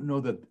I don't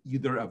know that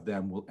either of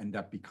them will end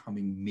up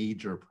becoming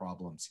major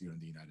problems here in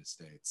the United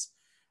States.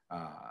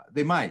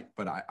 They might,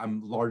 but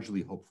I'm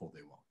largely hopeful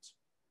they won't.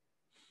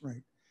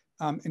 Right.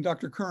 And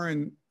Dr.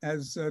 Curran,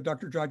 as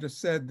Dr. Jha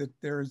just said, that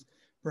there's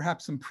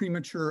perhaps some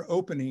premature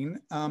opening.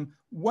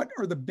 What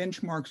are the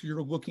benchmarks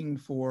you're looking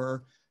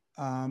for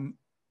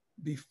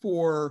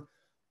before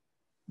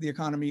the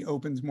economy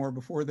opens more,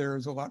 before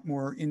there's a lot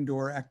more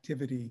indoor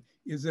activity?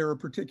 Is there a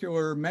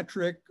particular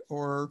metric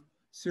or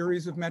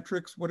series of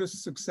metrics? What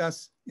does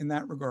success in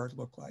that regard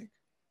look like?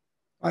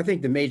 I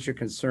think the major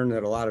concern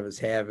that a lot of us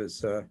have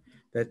is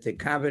that the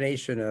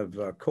combination of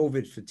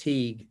COVID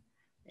fatigue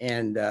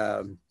and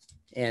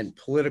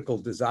political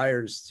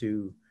desires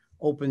to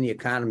open the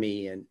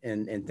economy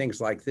and things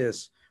like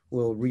this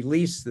will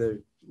reduce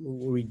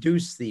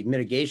the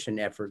mitigation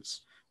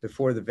efforts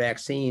before the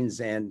vaccines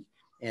and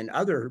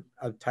other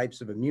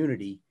types of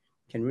immunity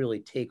can really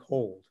take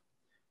hold.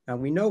 Now,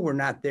 we know we're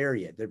not there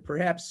yet. That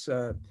perhaps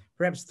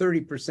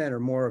 30% or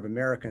more of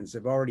Americans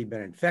have already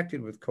been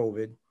infected with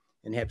COVID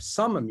and have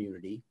some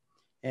immunity,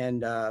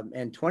 and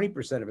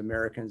 20% of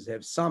Americans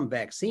have some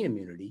vaccine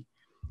immunity.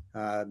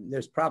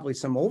 There's probably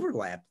some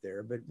overlap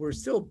there, but we're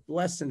still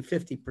less than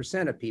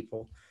 50% of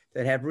people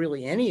that have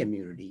really any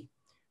immunity.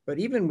 But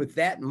even with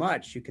that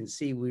much, you can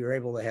see we were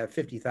able to have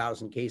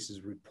 50,000 cases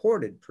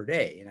reported per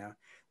day. Now,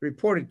 the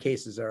reported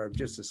cases are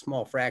just a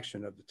small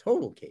fraction of the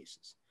total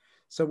cases.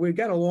 So we've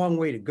got a long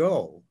way to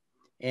go.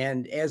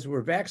 And as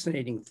we're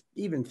vaccinating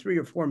even 3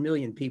 or 4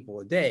 million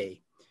people a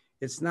day,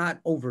 it's not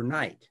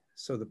overnight.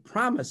 So the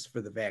promise for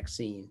the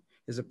vaccine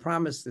is a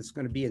promise that's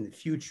going to be in the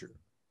future.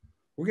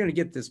 We're going to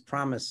get this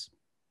promise,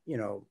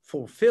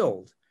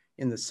 fulfilled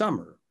in the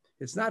summer.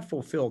 It's not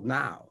fulfilled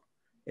now.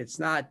 It's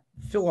not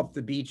fill up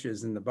the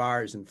beaches and the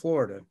bars in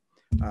Florida,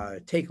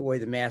 take away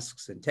the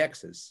masks in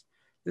Texas.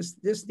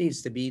 This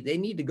needs to be, they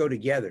need to go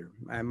together.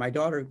 My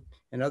daughter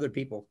and other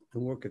people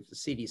who work at the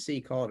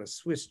CDC call it a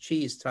Swiss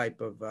cheese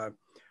type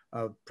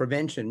of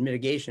prevention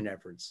mitigation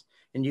efforts.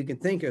 And you can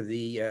think of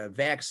the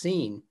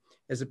vaccine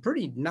as a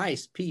pretty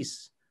nice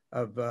piece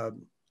of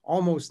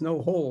almost no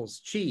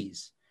holes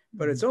cheese,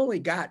 but it's only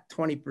got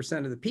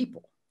 20% of the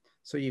people.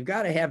 So you've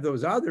got to have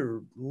those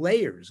other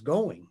layers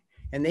going,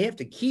 and they have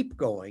to keep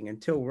going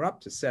until we're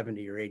up to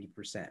 70 or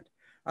 80%.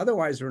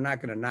 Otherwise, we're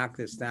not going to knock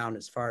this down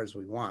as far as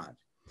we want.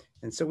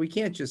 And so we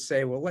can't just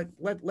say, well,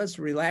 let's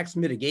relax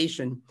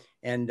mitigation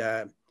and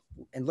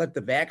let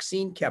the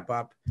vaccine keep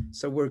up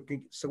so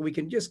we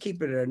can just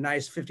keep it at a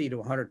nice 50 to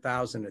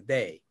 100,000 a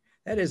day.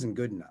 That isn't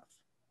good enough.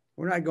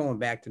 We're not going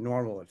back to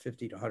normal at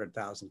 50 to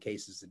 100,000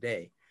 cases a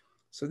day.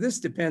 So this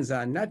depends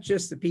on not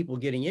just the people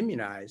getting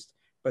immunized,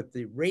 but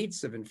the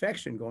rates of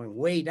infection going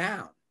way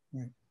down.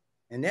 Right.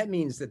 And that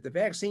means that the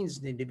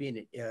vaccines need to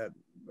be a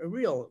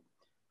real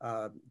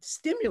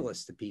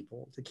stimulus to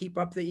people to keep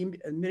up the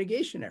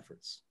mitigation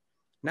efforts,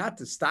 not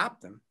to stop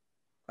them.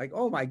 Like,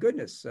 oh my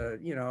goodness, there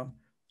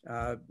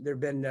have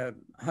been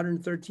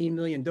 113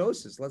 million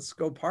doses. Let's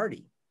go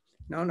party.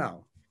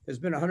 No. There's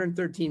been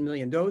 113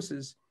 million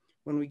doses.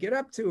 When we get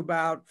up to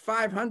about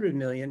 500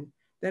 million,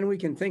 then we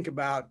can think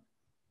about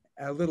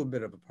a little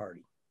bit of a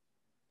party.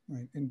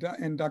 Right,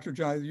 and Dr.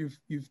 Jai,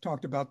 you've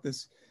talked about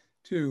this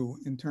too,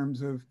 in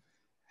terms of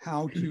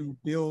how to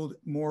build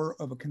more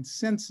of a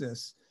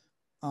consensus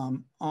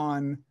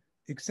on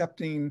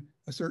accepting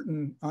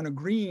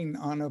agreeing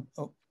on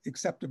a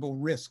acceptable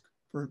risk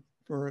for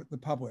the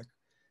public.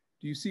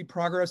 Do you see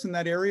progress in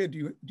that area?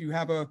 Do you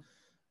have a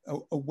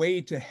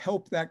way to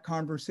help that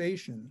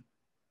conversation?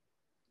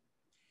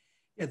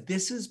 Yeah,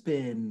 this has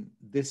been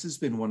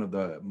one of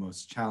the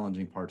most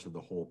challenging parts of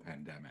the whole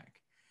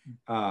pandemic.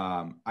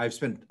 I've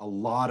spent a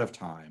lot of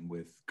time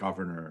with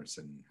governors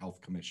and health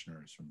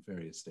commissioners from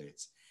various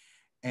states,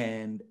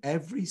 and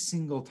every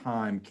single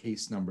time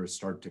case numbers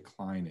start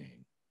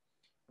declining,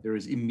 there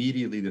is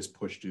immediately this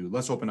push to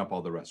let's open up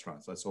all the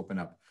restaurants, let's open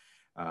up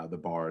the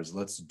bars,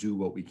 let's do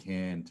what we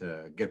can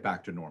to get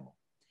back to normal.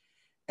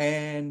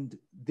 And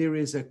there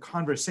is a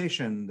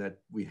conversation that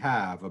we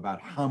have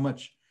about how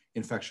much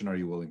infection are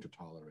you willing to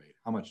tolerate?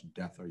 How much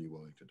death are you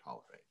willing to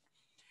tolerate?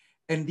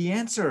 And the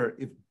answer,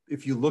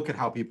 if you look at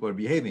how people are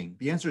behaving,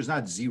 the answer is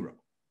not zero.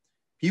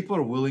 People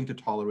are willing to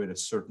tolerate a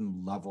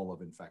certain level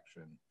of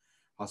infection,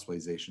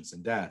 hospitalizations,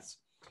 and deaths.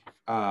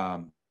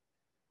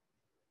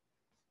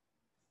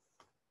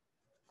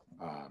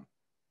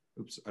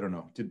 Oops, I don't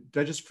know. Did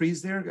I just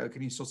freeze there?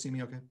 Can you still see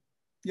me okay?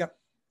 Yep,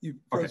 you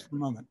froze for a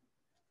moment.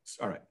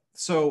 All right.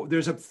 So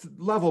there's a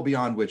level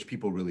beyond which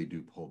people really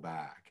do pull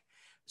back.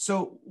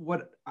 So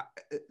what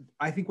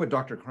I think what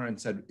Dr. Curran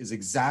said is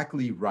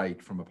exactly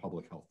right from a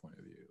public health point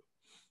of view.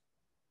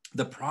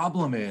 The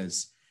problem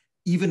is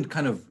even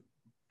kind of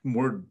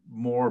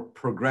more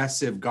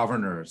progressive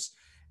governors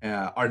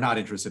are not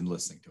interested in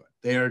listening to it.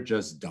 They're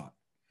just done.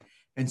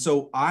 And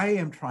so I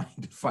am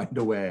trying to find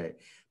a way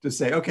to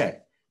say, okay,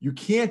 you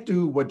can't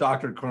do what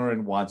Dr.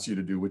 Curran wants you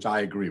to do, which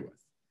I agree with.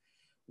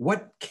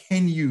 What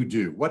can you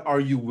do? What are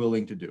you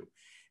willing to do?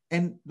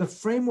 And the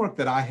framework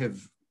that I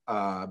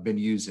have been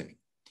using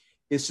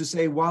is to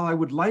say, while I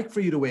would like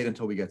for you to wait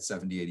until we get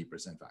 70,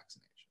 80%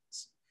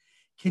 vaccinations,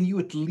 can you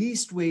at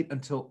least wait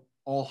until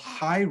all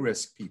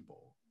high-risk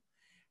people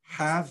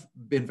have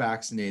been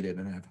vaccinated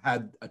and have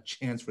had a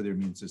chance for their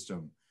immune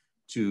system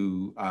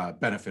to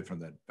benefit from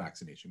that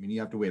vaccination? I mean, you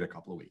have to wait a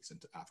couple of weeks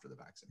after the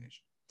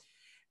vaccination.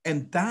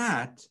 And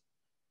that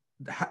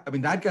I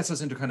mean, that gets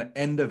us into kind of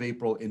end of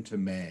April into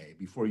May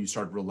before you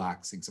start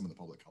relaxing some of the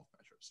public health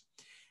measures.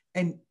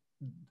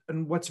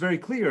 And what's very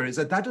clear is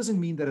that that doesn't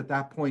mean that at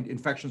that point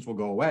infections will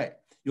go away.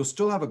 You'll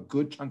still have a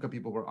good chunk of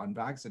people who are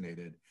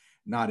unvaccinated,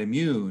 not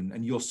immune,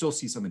 and you'll still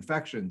see some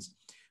infections,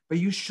 but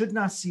you should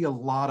not see a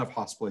lot of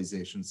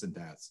hospitalizations and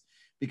deaths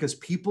because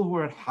people who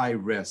are at high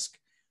risk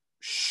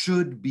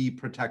should be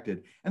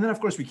protected. And then of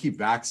course we keep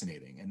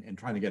vaccinating and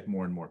trying to get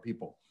more and more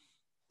people.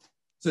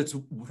 So it's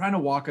trying to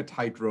walk a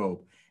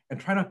tightrope and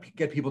trying to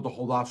get people to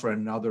hold off for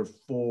another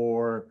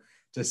 4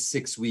 to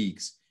 6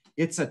 weeks.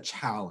 It's a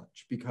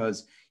challenge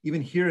because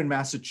even here in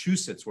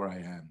Massachusetts, where I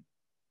am,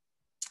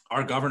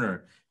 our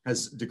governor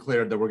has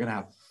declared that we're going to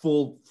have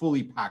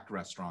fully packed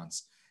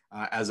restaurants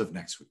as of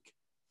next week.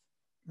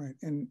 Right,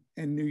 and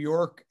New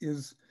York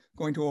is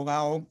going to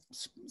allow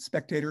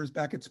spectators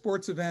back at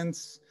sports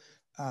events.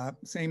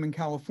 Same in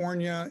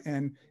California,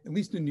 and at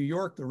least in New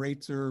York, the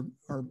rates are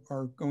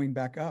going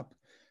back up.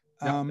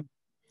 Yep.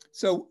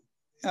 So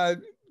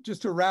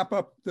just to wrap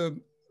up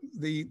the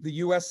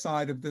U.S.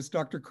 side of this,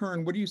 Dr.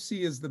 Curran, what do you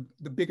see as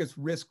the biggest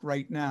risk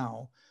right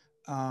now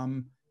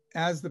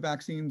as the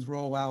vaccines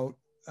roll out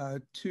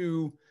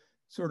to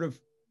sort of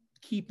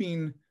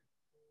keeping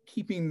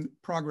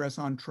progress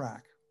on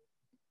track?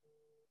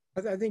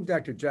 I think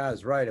Dr. Jha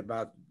is right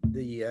about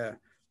the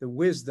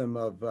wisdom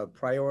of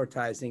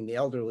prioritizing the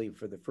elderly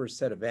for the first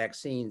set of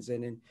vaccines,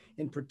 and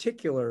in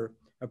particular,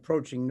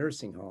 approaching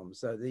nursing homes.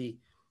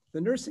 The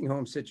nursing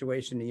home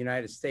situation in the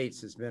United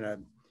States has been a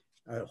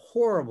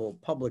horrible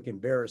public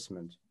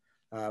embarrassment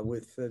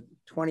with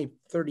 20,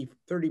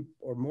 30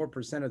 or more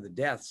 % of the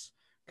deaths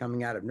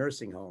coming out of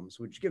nursing homes,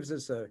 which gives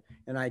us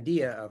an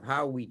idea of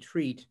how we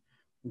treat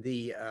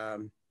the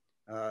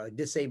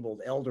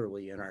disabled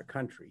elderly in our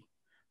country.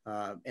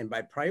 And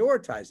by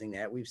prioritizing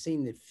that, we've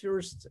seen the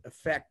first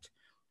effect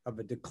of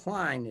a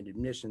decline in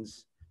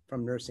admissions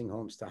from nursing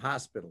homes to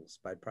hospitals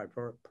by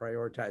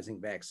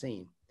prioritizing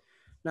vaccine.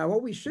 Now,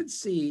 what we should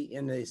see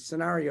in the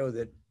scenario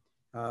that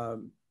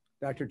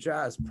Dr.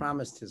 Jha has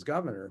promised his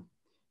governor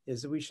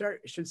is that we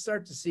should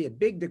start to see a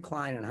big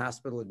decline in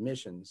hospital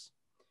admissions.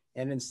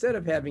 And instead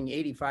of having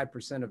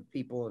 85% of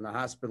people in the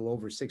hospital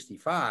over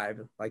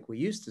 65, like we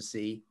used to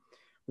see,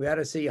 we ought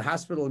to see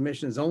hospital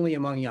admissions only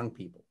among young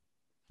people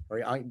or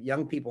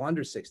young people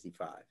under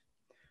 65.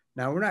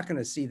 Now, we're not going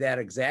to see that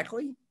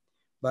exactly,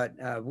 but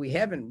we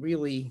haven't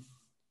really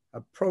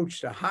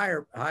approached a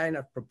high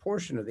enough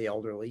proportion of the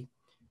elderly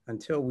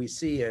until we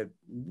see a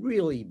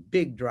really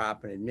big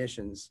drop in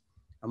admissions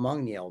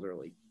among the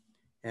elderly.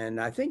 And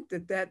I think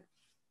that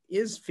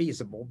is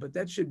feasible, but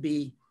that should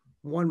be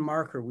one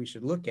marker we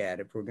should look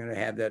at if we're going to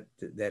have that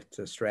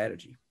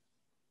strategy.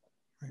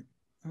 Right.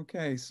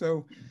 Okay.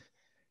 So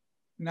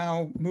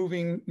now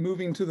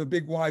moving to the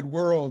big wide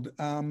world,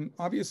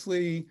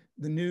 obviously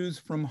the news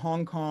from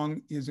Hong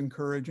Kong is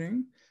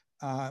encouraging.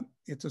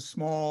 It's a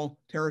small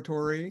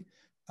territory.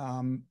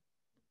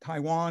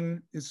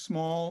 Taiwan is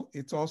small.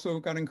 It's also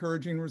got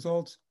encouraging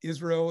results.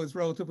 Israel is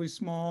relatively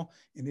small,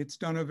 and it's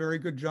done a very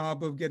good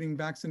job of getting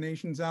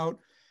vaccinations out.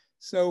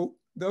 So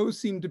those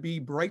seem to be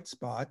bright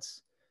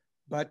spots.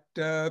 But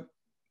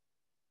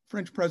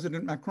French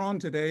President Macron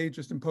today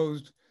just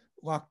imposed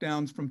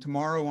lockdowns from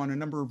tomorrow on a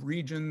number of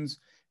regions,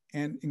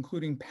 and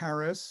including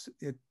Paris.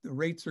 The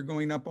rates are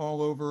going up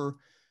all over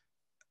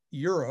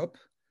Europe.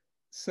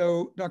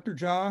 So, Dr.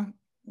 Jha,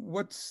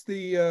 what's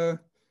the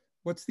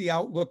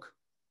outlook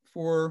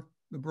for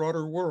the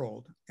broader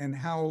world, and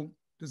how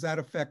does that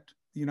affect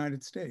the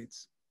United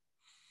States?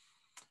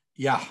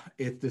 Yeah,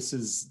 this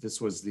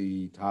was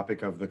the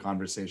topic of the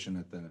conversation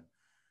at the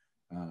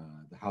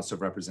House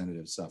of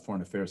Representatives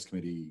Foreign Affairs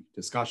Committee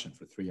discussion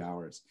for 3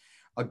 hours.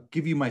 I'll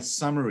give you my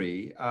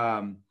summary.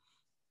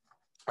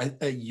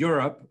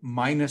 Europe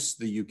minus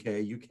the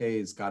UK. UK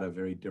has got a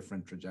very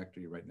different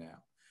trajectory right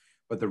now,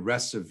 but the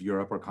rest of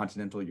Europe, or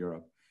continental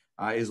Europe,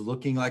 is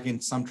looking like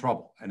in some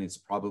trouble. And it's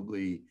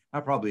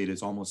it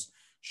is almost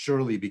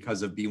surely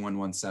because of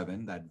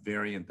B117, that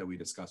variant that we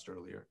discussed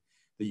earlier,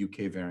 the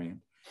UK variant,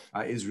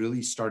 is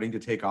really starting to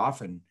take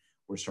off, and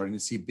we're starting to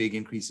see big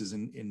increases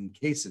in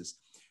cases.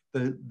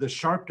 The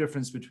sharp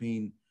difference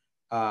between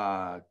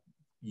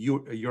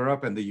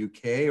Europe and the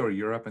UK, or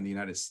Europe and the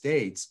United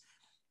States,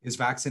 is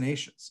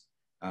vaccinations.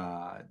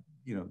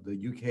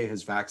 The UK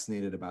has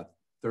vaccinated about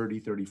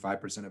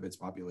 35% of its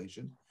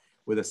population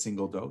with a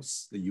single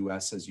dose. The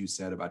US, as you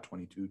said, about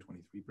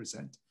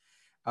 23%.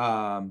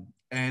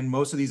 And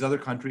most of these other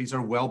countries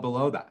are well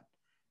below that.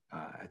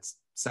 It's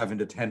 7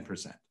 to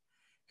 10%.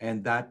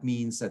 And that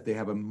means that they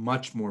have a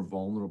much more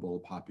vulnerable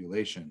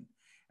population.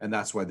 And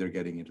that's why they're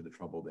getting into the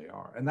trouble they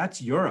are. And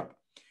that's Europe,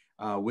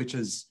 which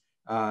has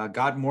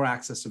got more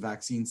access to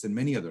vaccines than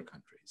many other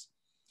countries.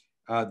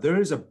 There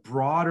is a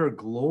broader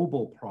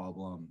global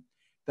problem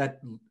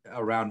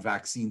around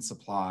vaccine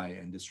supply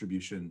and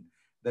distribution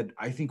that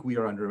I think we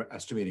are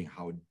underestimating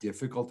how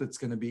difficult it's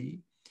going to be.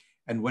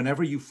 And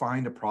whenever you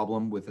find a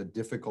problem with a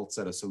difficult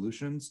set of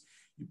solutions,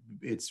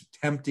 it's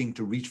tempting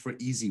to reach for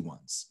easy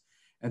ones.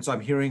 And so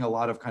I'm hearing a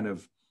lot of kind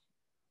of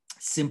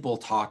simple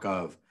talk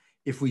of,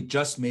 if we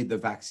just made the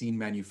vaccine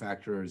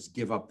manufacturers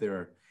give up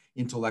their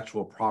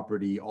intellectual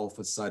property, all of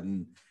a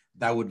sudden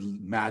that would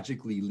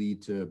magically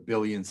lead to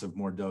billions of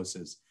more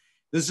doses.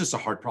 This is just a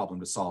hard problem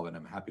to solve, and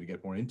I'm happy to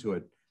get more into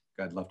it.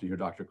 I'd love to hear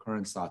Dr.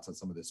 Curran's thoughts on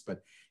some of this,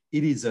 but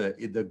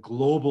the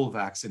global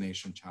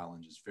vaccination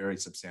challenge is very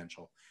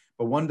substantial,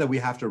 but one that we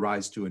have to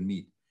rise to and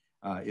meet.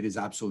 It is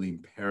absolutely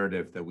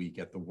imperative that we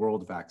get the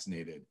world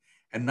vaccinated,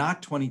 and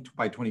not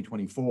by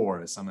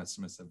 2024, as some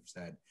estimates have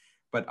said,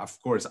 but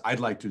of course, I'd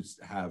like to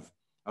have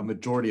a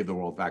majority of the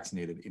world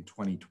vaccinated in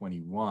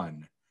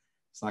 2021.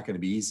 It's not going to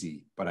be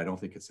easy, but I don't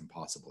think it's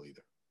impossible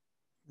either.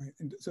 Right.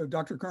 And so,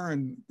 Dr.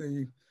 Curran,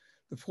 the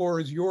floor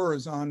is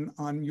yours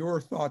on your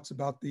thoughts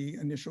about the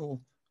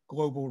initial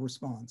global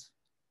response.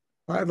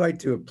 I'd like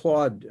to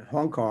applaud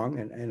Hong Kong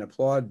and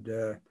applaud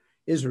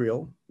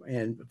Israel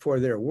and for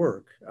their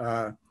work.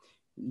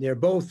 They're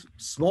both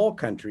small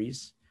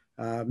countries.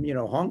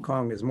 Hong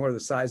Kong is more the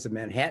size of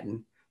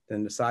Manhattan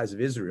than the size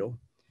of Israel.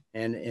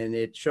 And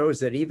it shows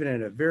that even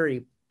in a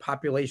very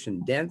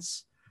population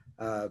dense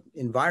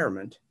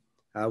environment,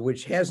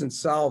 which hasn't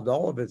solved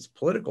all of its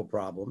political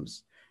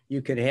problems,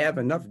 you can have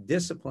enough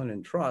discipline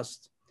and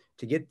trust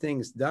to get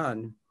things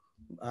done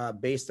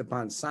based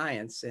upon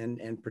science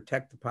and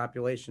protect the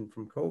population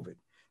from COVID.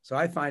 So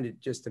I find it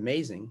just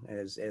amazing,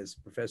 as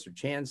Professor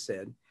Chan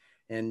said,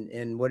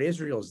 and what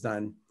Israel's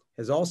done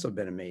has also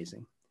been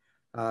amazing.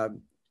 I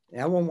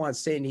won't want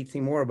to say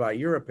anything more about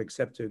Europe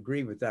except to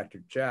agree with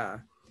Dr.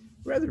 Jha,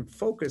 rather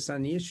focus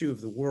on the issue of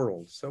the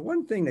world. So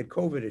one thing that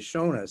COVID has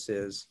shown us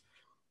is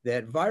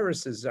that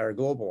viruses are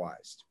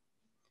globalized,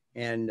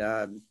 and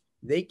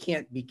they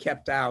can't be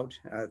kept out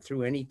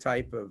through any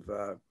type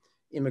of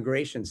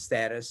immigration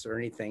status or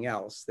anything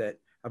else, that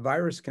a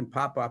virus can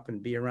pop up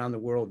and be around the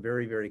world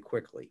very, very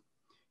quickly.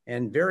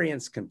 And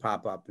variants can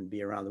pop up and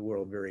be around the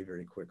world very,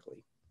 very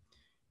quickly.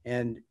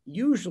 And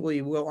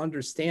usually we'll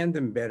understand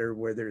them better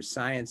where there's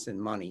science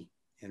and money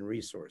and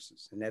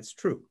resources. And that's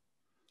true.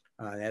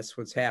 That's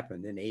what's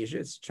happened in Asia.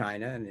 It's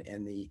China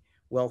and the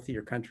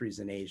wealthier countries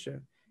in Asia.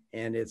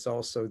 And it's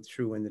also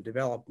true in the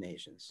developed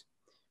nations.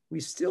 We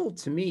still,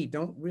 to me,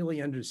 don't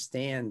really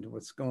understand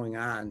what's going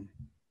on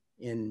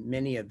in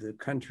many of the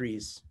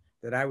countries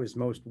that I was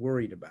most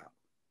worried about.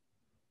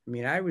 I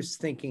mean, I was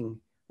thinking,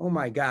 oh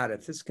my God,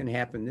 if this can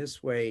happen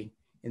this way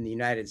in the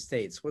United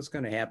States, what's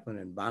going to happen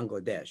in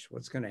Bangladesh?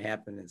 What's going to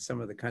happen in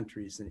some of the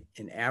countries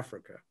in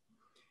Africa?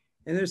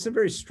 And there's some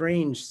very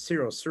strange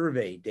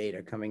serosurvey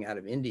data coming out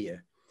of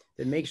India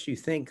that makes you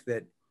think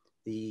that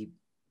the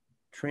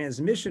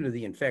transmission of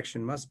the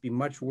infection must be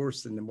much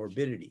worse than the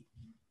morbidity,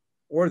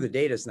 or the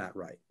data's not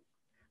right.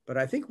 But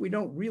I think we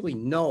don't really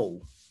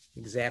know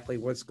exactly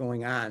what's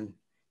going on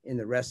in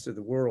the rest of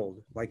the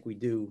world like we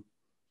do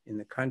in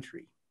the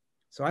country.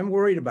 So I'm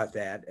worried about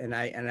that. And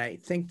I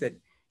think that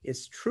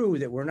it's true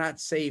that we're not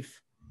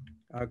safe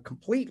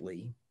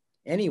completely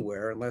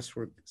anywhere unless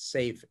we're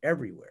safe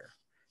everywhere.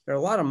 There are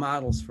a lot of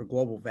models for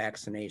global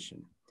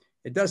vaccination.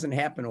 It doesn't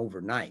happen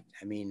overnight.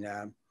 I mean,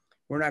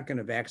 we're not going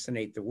to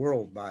vaccinate the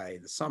world by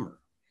the summer.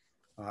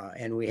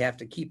 And we have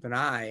to keep an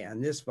eye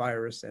on this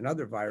virus and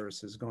other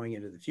viruses going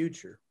into the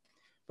future.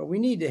 But we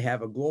need to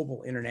have a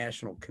global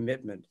international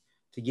commitment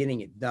to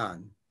getting it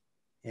done.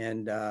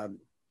 And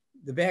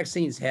the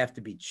vaccines have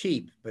to be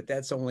cheap, but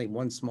that's only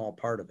one small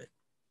part of it.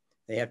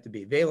 They have to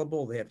be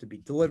available. They have to be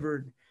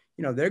delivered.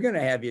 You know, they're going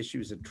to have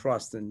issues of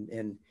trust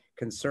and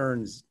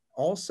concerns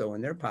also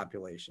in their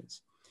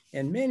populations.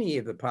 And many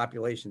of the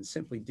populations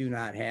simply do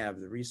not have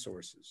the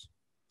resources.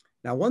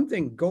 Now, one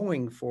thing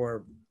going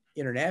for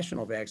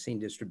international vaccine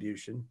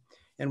distribution,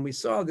 and we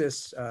saw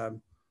this a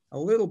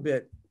little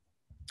bit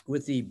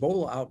with the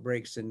Ebola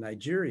outbreaks in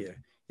Nigeria,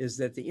 is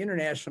that the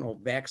international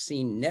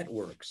vaccine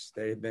networks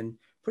that have been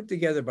put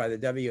together by the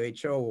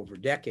WHO over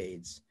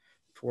decades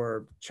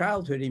for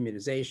childhood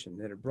immunization,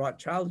 that have brought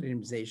childhood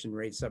immunization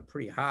rates up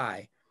pretty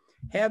high,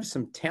 have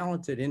some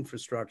talented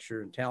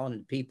infrastructure and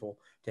talented people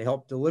to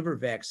help deliver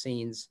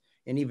vaccines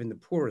in even the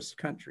poorest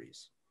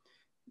countries.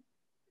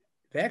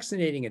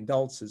 Vaccinating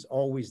adults is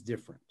always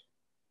different.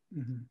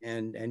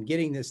 Mm-hmm. And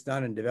getting this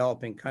done in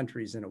developing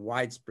countries in a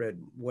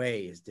widespread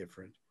way is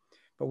different.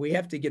 But we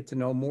have to get to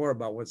know more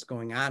about what's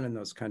going on in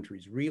those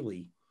countries,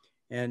 really.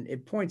 And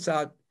it points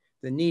out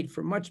the need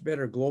for much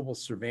better global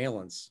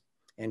surveillance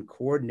and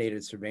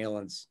coordinated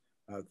surveillance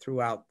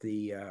throughout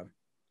the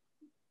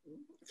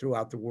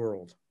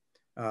world.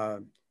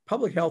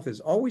 Public health is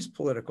always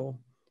political.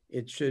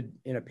 It should,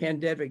 in a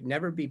pandemic,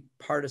 never be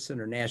partisan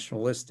or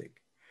nationalistic.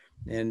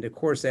 And of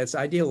course, that's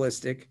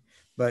idealistic,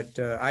 but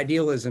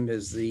idealism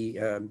is the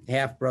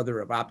half-brother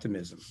of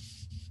optimism.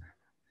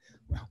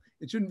 Well,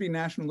 it shouldn't be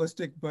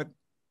nationalistic, but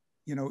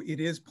you know, it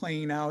is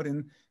playing out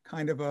in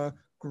kind of a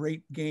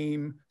great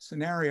game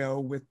scenario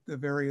with the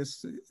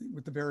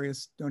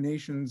various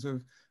donations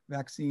of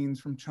vaccines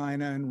from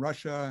China and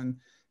Russia. And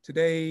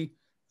today,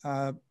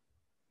 the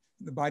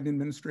Biden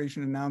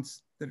administration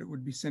announced that it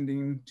would be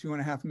sending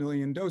 2.5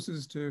 million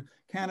doses to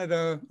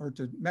Canada, or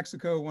to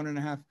Mexico,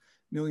 1.5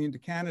 million to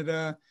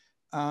Canada.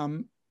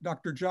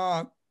 Dr.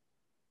 Jha,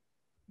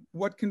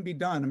 what can be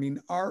done? I mean,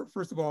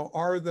 first of all,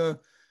 are the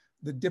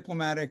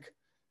diplomatic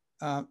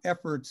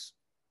efforts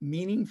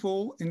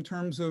meaningful in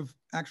terms of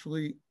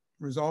actually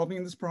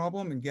resolving this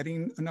problem and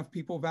getting enough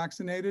people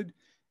vaccinated?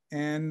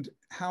 And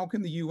how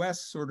can the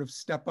US sort of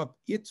step up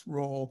its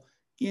role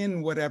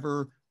in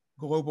whatever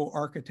global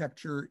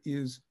architecture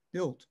is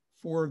built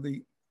for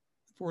the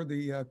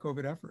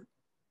COVID effort?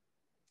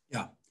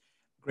 Yeah,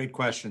 great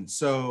question.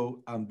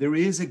 So there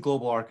is a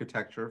global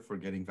architecture for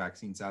getting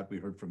vaccines out. We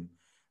heard from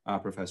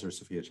Professor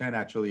Sophia Chan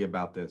actually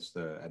about this,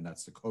 and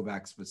that's the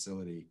COVAX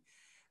facility.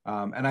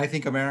 And I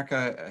think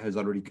America has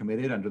already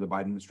committed under the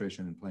Biden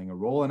administration in playing a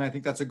role, and I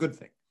think that's a good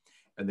thing,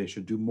 and they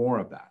should do more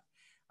of that.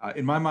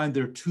 In my mind,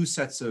 there are two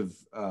sets of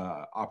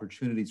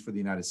opportunities for the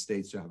United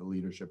States to have a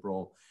leadership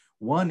role.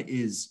 One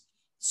is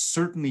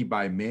certainly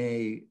by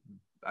May,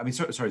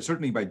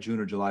 certainly by June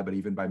or July, but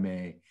even by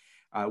May,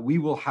 we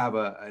will have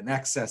an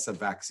excess of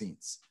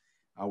vaccines.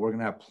 We're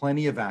gonna have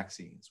plenty of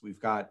vaccines. We've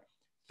got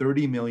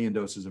 30 million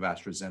doses of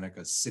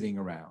AstraZeneca sitting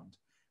around.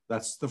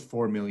 That's the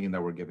 4 million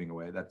that we're giving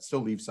away. That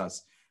still leaves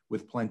us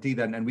with plenty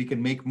then, and we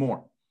can make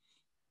more.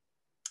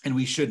 And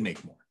we should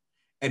make more,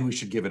 and we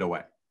should give it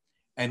away.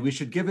 And we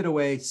should give it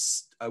away,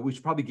 we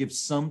should probably give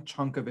some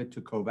chunk of it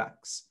to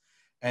COVAX,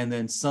 and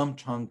then some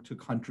chunk to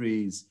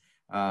countries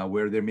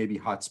where there may be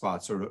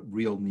hotspots or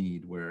real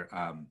need where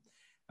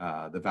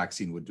the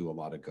vaccine would do a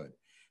lot of good.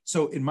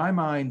 So in my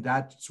mind,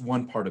 that's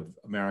one part of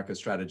America's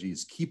strategy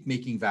is keep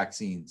making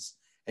vaccines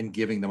and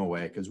giving them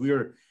away, because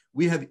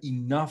we have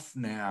enough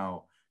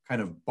now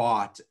kind of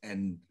bought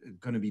and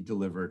going to be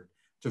delivered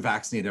to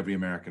vaccinate every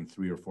American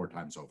 3 or 4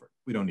 times over.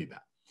 We don't need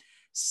that.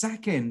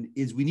 Second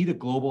is we need a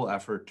global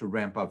effort to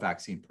ramp up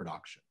vaccine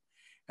production.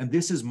 And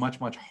this is much,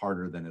 much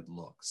harder than it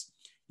looks.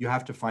 You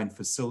have to find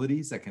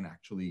facilities that can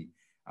actually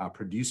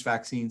produce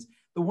vaccines.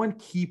 The one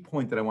key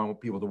point that I want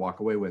people to walk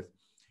away with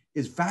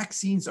is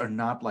vaccines are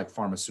not like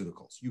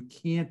pharmaceuticals. You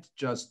can't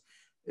just,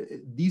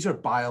 these are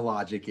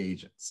biologic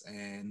agents,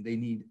 and they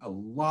need a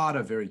lot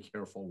of very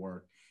careful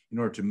work in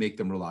order to make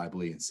them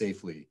reliably and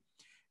safely.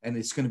 And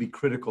it's going to be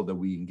critical that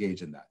we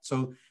engage in that.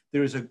 So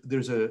there's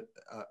a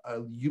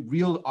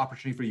real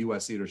opportunity for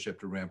US leadership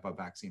to ramp up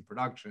vaccine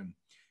production,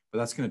 but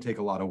that's going to take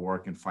a lot of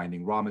work in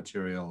finding raw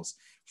materials,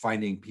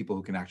 finding people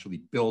who can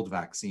actually build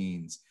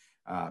vaccines,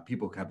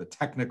 people who have the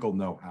technical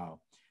know-how,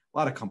 a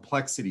lot of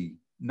complexity,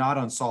 not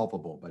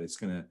unsolvable, but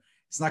it's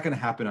not going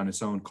to happen on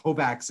its own.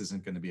 COVAX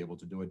isn't going to be able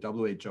to do it.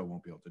 WHO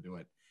won't be able to do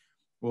it.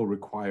 Will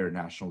require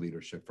national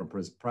leadership from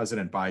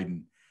President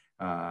Biden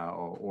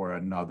or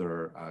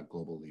another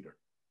global leader.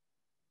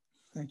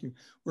 Thank you.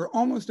 We're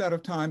almost out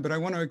of time, but I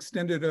want to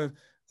extend it a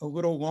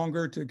little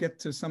longer to get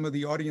to some of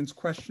the audience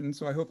questions.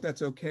 So I hope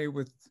that's okay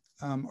with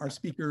our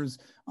speakers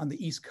on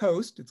the East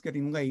Coast. It's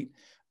getting late.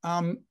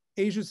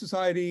 Asia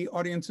Society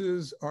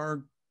audiences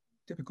are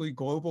typically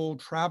global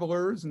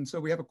travelers. And so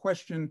we have a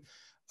question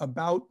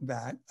about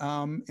that,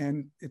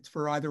 and it's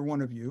for either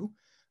one of you.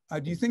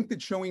 Do you think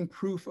that showing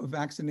proof of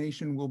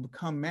vaccination will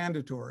become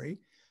mandatory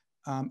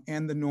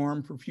and the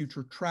norm for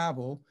future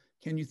travel?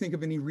 Can you think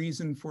of any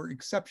reason for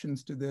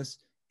exceptions to this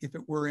if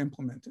it were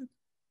implemented?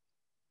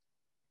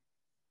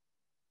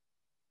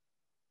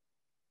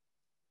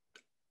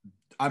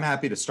 I'm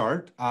happy to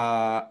start.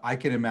 I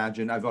can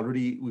imagine,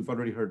 we've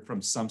already heard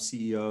from some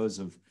CEOs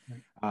of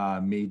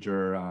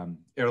major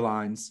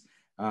airlines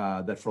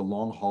that for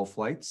long haul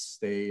flights,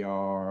 they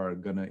are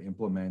gonna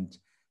implement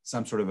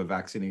some sort of a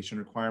vaccination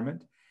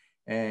requirement.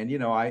 And,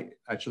 I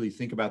actually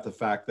think about the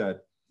fact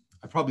that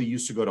I probably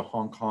used to go to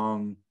Hong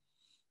Kong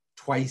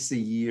twice a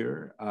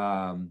year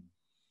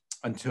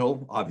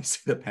until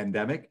obviously the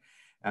pandemic.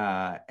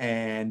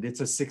 And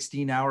it's a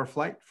 16-hour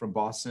flight from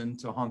Boston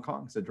to Hong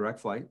Kong. It's a direct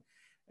flight.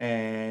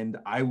 And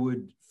I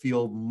would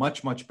feel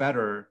much, much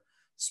better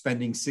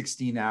spending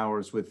 16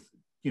 hours with,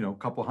 a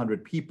couple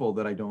hundred people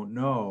that I don't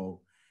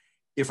know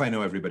if I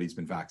know everybody's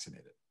been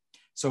vaccinated.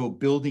 So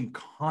building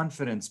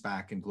confidence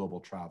back in global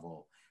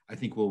travel, I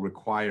think will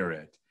require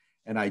it.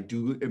 And I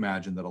do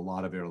imagine that a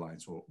lot of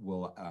airlines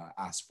will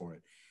ask for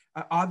it.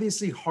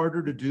 Obviously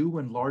harder to do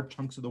when large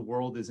chunks of the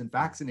world isn't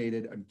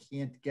vaccinated and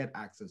can't get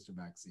access to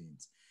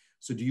vaccines.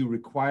 So do you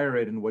require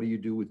it? And what do you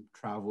do with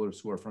travelers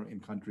who are in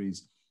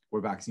countries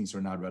where vaccines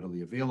are not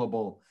readily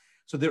available?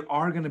 So there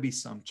are going to be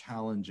some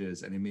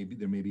challenges, and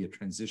there may be a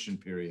transition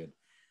period,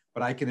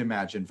 but I can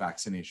imagine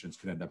vaccinations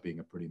could end up being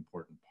a pretty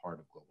important part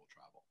of global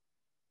travel.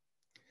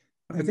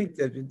 I think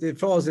that it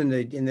falls in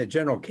the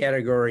general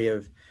category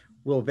of,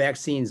 will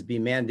vaccines be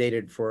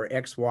mandated for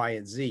X, Y,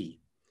 and Z?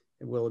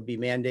 Will it be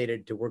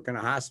mandated to work in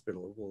a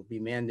hospital? Will it be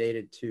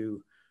mandated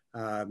to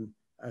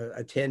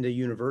attend a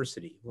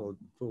university? Will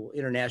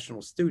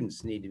international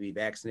students need to be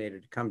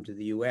vaccinated to come to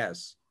the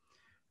US?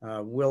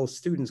 Will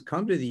students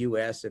come to the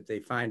US if they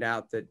find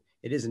out that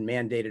it isn't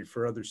mandated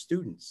for other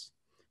students?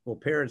 Will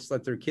parents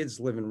let their kids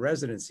live in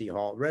residence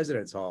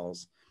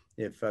halls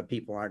if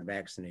people aren't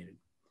vaccinated?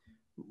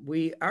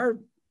 We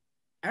aren't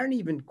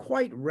even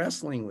quite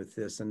wrestling with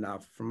this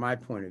enough from my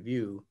point of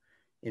view.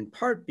 in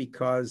part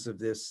because of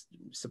this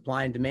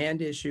supply and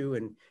demand issue,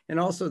 and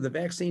also the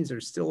vaccines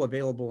are still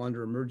available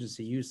under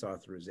emergency use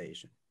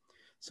authorization.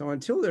 So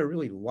until they're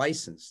really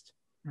licensed,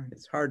 right,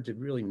 it's hard to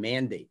really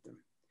mandate them.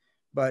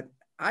 But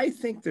I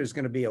think there's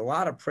going to be a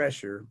lot of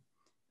pressure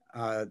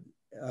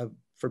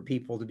for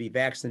people to be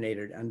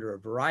vaccinated under a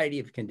variety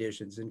of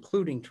conditions,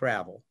 including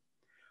travel.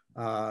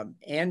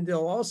 And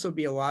there'll also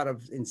be a lot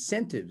of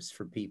incentives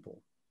for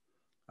people.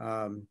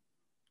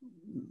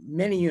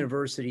 Many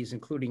universities,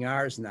 including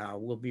ours now,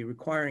 will be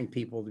requiring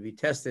people to be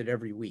tested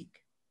every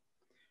week.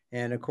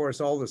 And of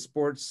course, all the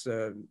sports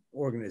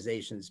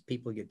organizations,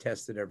 people get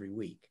tested every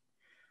week.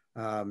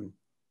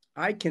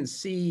 I can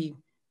see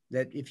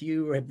that if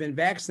you have been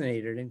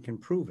vaccinated and can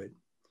prove it,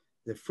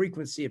 the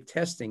frequency of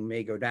testing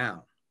may go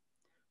down.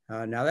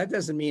 Now, that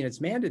doesn't mean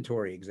it's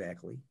mandatory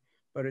exactly,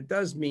 but it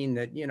does mean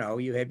that, you know,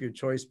 you have your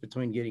choice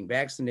between getting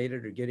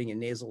vaccinated or getting a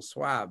nasal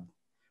swab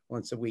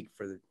once a week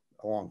for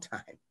a long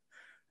time.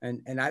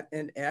 And I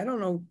don't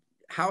know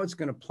how it's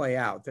going to play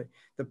out.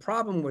 The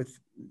problem with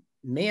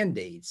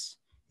mandates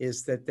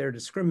is that they're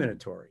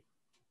discriminatory,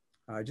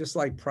 just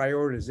like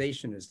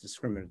prioritization is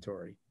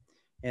discriminatory.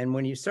 And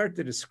when you start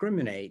to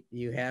discriminate,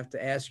 you have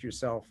to ask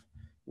yourself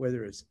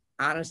whether it's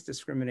honest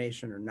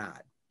discrimination or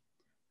not.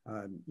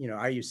 You know,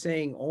 are you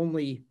saying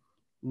only,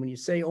 when you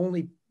say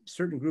only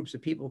certain groups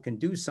of people can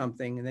do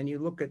something, and then you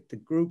look at the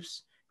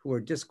groups who are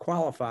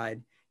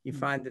disqualified, you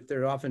find that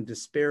there are often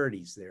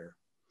disparities there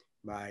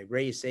by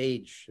race,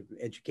 age,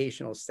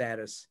 educational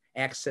status,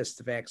 access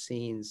to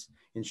vaccines,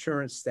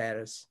 insurance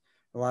status,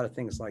 a lot of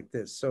things like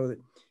this. So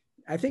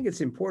I think it's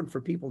important for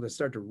people to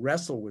start to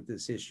wrestle with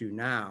this issue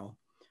now,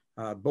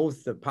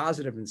 both the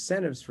positive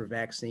incentives for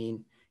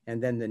vaccine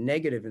and then the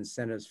negative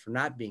incentives for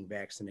not being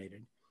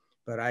vaccinated.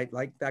 But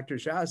like Dr.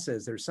 Shah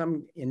says, there's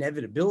some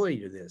inevitability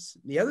to this.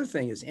 The other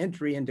thing is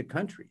entry into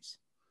countries.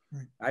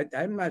 Right.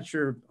 I'm not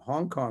sure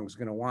Hong Kong is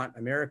going to want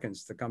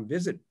Americans to come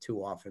visit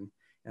too often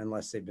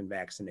unless they've been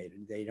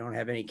vaccinated. They don't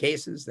have any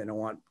cases. They don't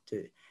want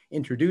to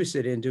introduce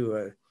it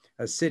into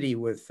a city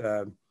with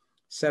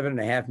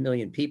 7.5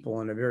 million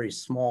people in a very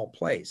small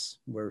place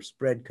where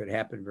spread could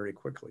happen very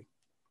quickly.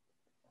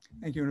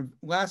 Thank you. And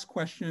last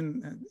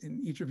question,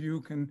 and each of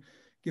you can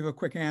give a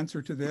quick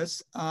answer to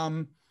this.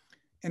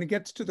 And it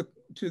gets to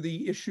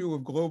the issue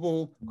of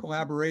global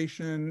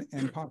collaboration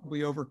and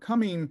possibly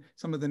overcoming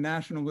some of the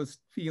nationalist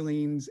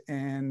feelings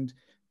and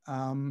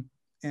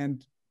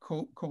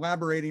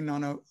collaborating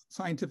on a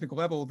scientific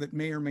level that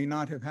may or may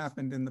not have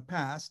happened in the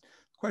past.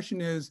 The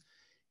question is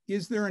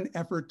there an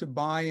effort to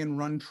buy and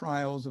run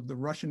trials of the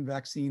Russian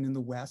vaccine in the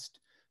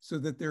West so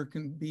that there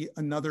can be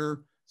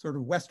another sort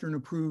of Western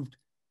approved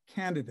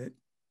candidate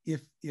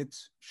if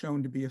it's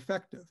shown to be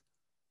effective?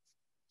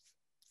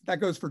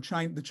 That goes for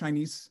the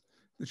Chinese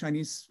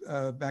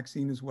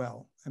vaccine as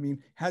well. I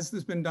mean, has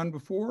this been done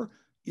before?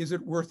 Is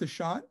it worth a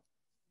shot?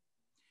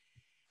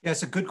 Yeah,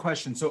 it's a good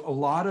question. So a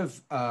lot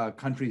of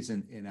countries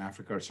in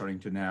Africa are starting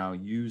to now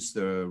use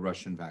the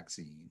Russian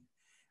vaccine.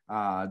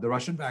 The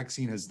Russian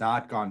vaccine has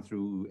not gone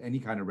through any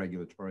kind of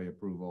regulatory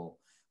approval,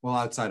 well,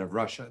 outside of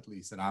Russia, at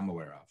least that I'm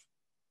aware of.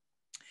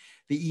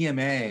 The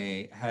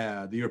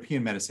EMA, the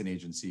European Medicine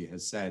Agency,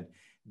 has said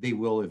they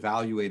will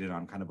evaluate it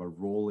on kind of a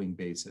rolling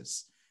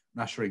basis.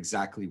 I'm not sure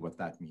exactly what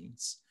that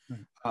means.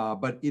 Right.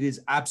 But it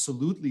is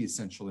absolutely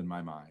essential in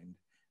my mind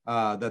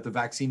that the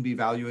vaccine be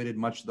evaluated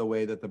much the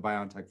way that the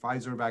BioNTech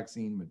Pfizer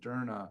vaccine,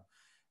 Moderna,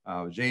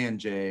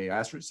 J&J,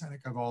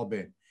 AstraZeneca have all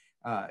been.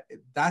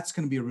 That's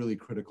going to be a really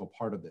critical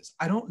part of this.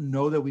 I don't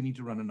know that we need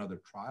to run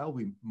another trial.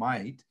 We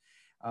might.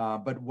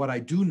 But what I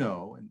do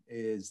know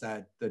is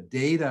that the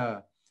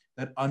data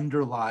that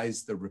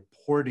underlies the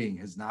reporting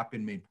has not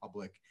been made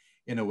public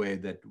in a way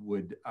that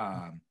would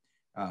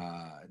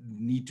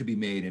need to be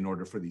made in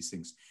order for these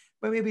things.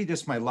 But maybe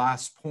just my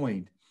last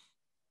point,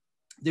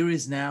 there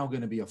is now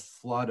going to be a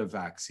flood of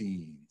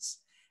vaccines.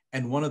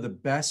 And one of the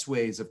best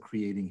ways of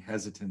creating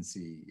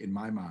hesitancy, in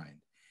my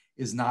mind,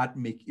 is not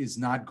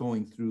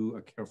going through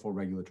a careful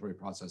regulatory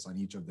process on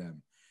each of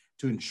them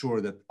to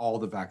ensure that all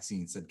the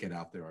vaccines that get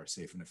out there are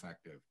safe and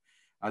effective.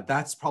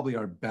 That's probably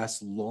our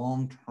best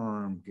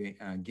long-term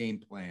game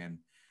plan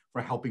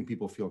for helping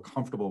people feel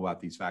comfortable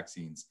about these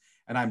vaccines.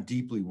 And I'm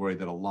deeply worried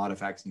that a lot of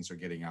vaccines are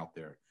getting out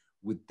there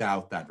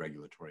without that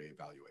regulatory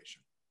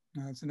evaluation.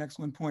 That's an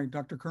excellent point.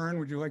 Dr. Curran,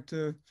 would you like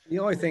to? The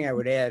only thing I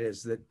would add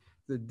is that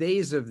the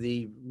days of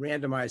the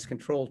randomized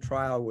controlled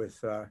trial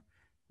with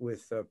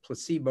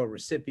placebo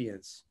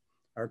recipients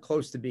are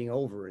close to being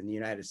over in the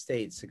United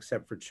States,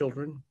 except for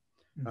children.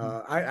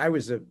 Mm-hmm. I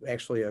was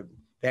actually a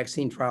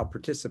vaccine trial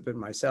participant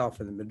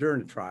myself in the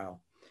Moderna trial.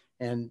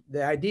 And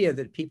the idea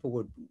that people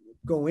would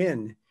go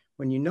in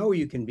when you know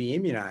you can be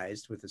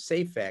immunized with a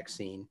safe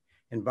vaccine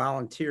and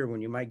volunteer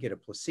when you might get a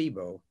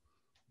placebo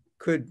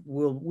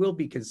will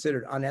be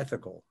considered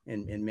unethical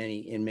in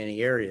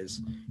many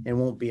areas and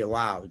won't be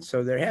allowed.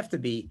 So there have to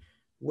be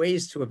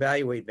ways to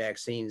evaluate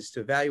vaccines, to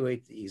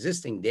evaluate the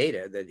existing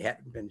data that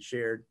haven't been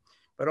shared,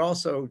 but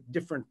also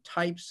different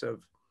types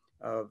of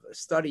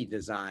study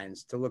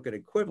designs to look at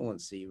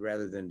equivalency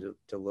rather than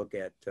to look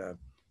at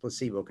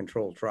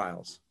placebo-controlled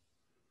trials.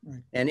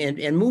 Right.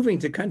 And moving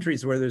to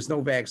countries where there's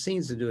no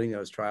vaccines to doing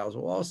those trials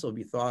will also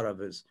be thought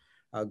of as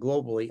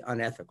globally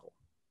unethical,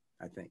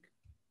 I think.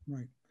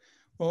 Right.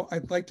 Well,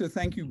 I'd like to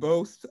thank you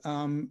both.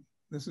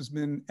 This has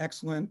been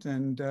excellent,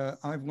 and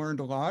I've learned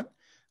a lot.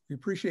 We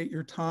appreciate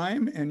your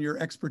time and your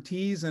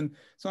expertise. And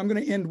so I'm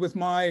going to end with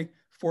my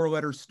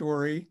four-letter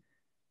story.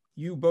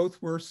 You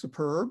both were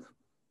superb.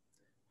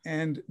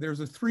 And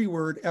there's a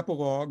three-word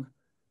epilogue.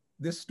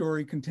 This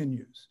story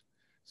continues.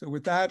 So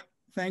with that,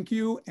 thank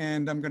you.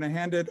 And I'm going to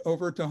hand it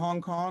over to Hong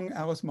Kong,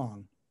 Alice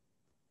Mong.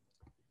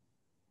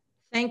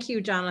 Thank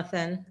you,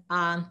 Jonathan.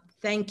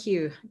 Thank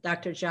you,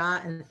 Dr.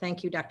 Jha, and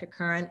thank you, Dr.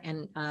 Curran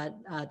and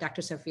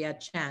Dr. Sophia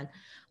Chan.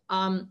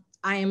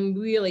 I am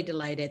really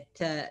delighted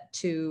to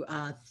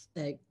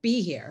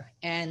be here.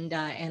 And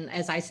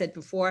as I said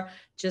before,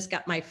 just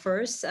got my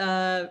first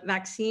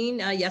vaccine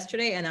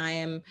yesterday, and I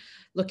am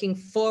looking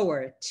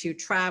forward to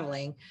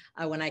traveling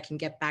when I can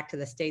get back to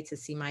the States to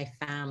see my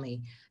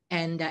family.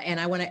 And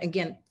I want to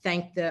again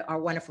thank our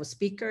wonderful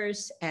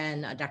speakers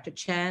and Dr.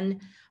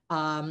 Chen,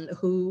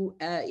 who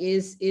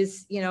is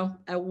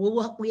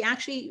we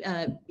actually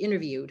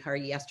interviewed her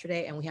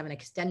yesterday, and we have an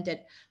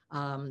extended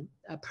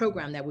a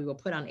program that we will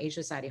put on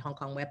Asia Society Hong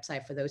Kong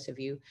website for those of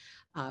you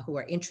who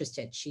are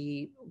interested.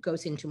 She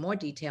goes into more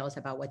details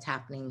about what's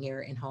happening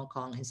here in Hong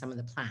Kong and some of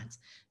the plans.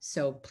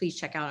 So please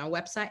check out our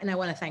website. And I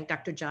want to thank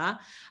Dr. Jha.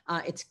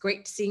 It's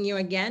great seeing you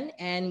again.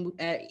 And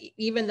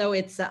even though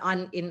it's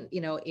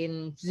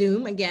in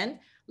Zoom again,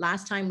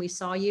 last time we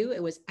saw you,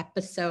 it was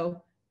episode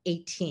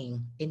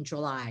 18 in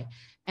July.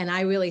 And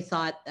I really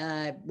thought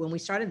when we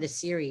started this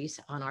series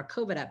on our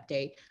COVID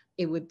update,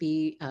 it would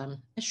be a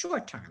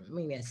short term,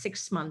 maybe a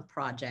 6-month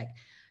project.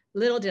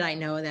 Little did I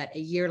know that a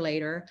year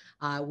later,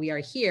 we are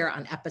here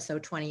on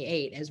episode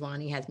 28, as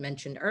Wani has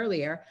mentioned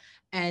earlier.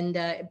 And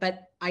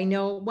but I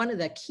know one of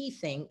the key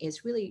thing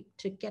is really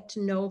to get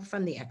to know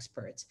from the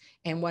experts.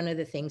 And one of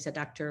the things that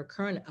Dr.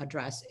 Curran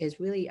addressed is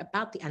really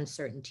about the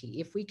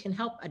uncertainty. If we can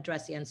help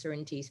address the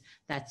uncertainties,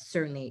 that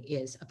certainly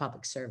is a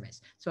public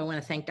service. So I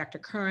want to thank Dr.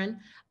 Curran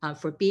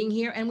for being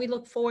here, and we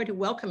look forward to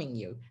welcoming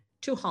you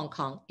to Hong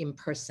Kong in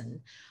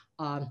person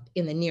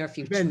in the near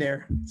future. Been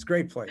there. It's a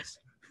great place.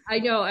 I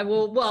know. I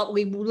will. Well,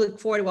 we look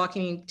forward to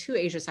walking to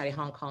Asia Society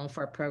Hong Kong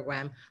for a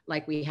program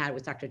like we had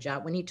with Dr.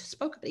 Jha when he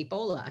spoke about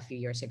Ebola a few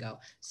years ago.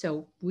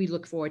 So we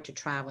look forward to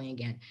traveling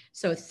again.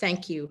 So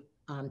thank you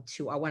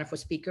to our wonderful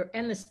speaker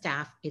and the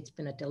staff. It's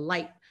been a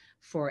delight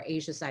for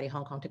Asia Society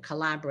Hong Kong to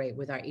collaborate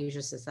with our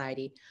Asia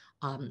Society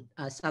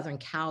Southern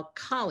Cal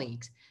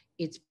colleagues.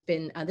 It's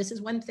been, this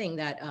is one thing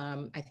that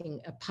I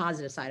think a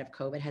positive side of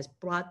COVID has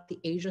brought the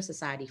Asia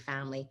Society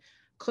family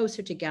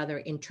closer together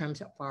in terms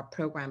of our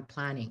program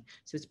planning.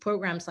 So it's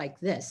programs like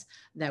this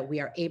that we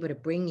are able to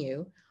bring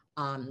you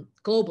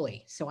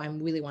globally. So I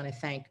really want to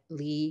thank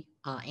Lee,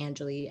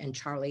 Angeli, and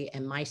Charlie,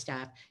 and my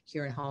staff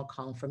here in Hong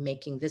Kong for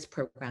making this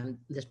program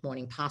this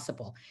morning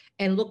possible.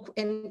 And look,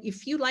 and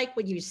if you like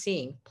what you're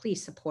seeing,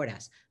 please support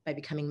us by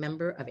becoming a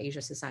member of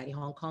Asia Society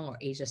Hong Kong or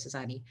Asia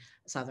Society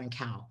Southern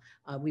Cal.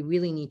 We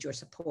really need your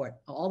support.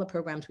 All the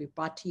programs we've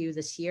brought to you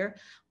this year,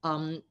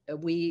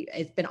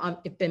 it's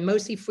been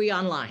mostly free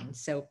online.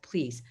 So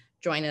please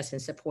join us in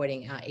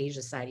supporting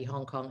Asia Society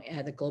Hong Kong,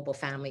 the global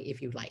family,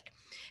 if you like.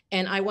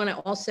 And I want to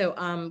also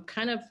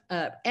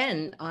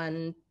end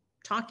on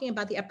talking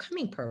about the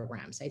upcoming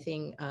programs. I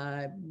think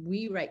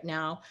we right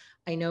now,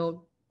 I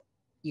know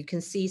you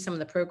can see some of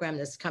the program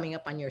that's coming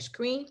up on your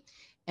screen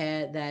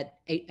that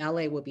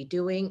LA will be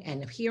doing.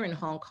 And here in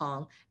Hong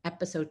Kong,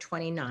 episode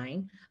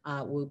 29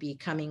 will be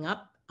coming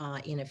up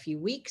in a few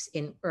weeks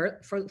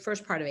for the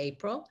first part of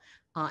April.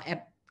 A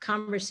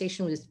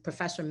conversation with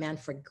Professor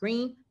Manfred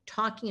Green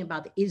talking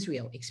about the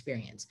Israel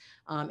experience.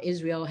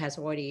 Israel has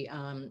already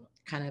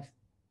kind of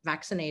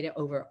vaccinated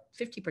over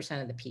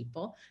 50% of the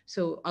people.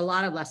 So a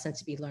lot of lessons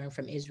to be learned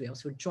from Israel.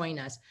 So join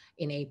us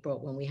in April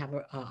when we have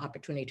an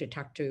opportunity to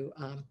talk to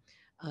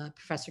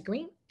Professor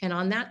Green. And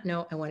on that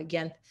note, I want to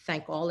again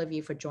thank all of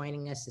you for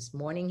joining us this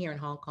morning here in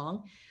Hong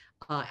Kong,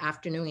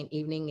 afternoon and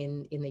evening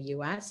in the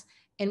US,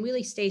 and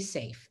really stay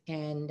safe.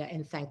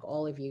 And thank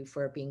all of you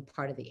for being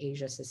part of the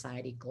Asia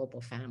Society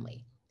global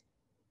family.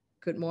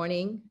 Good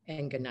morning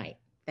and good night.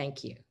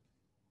 Thank you.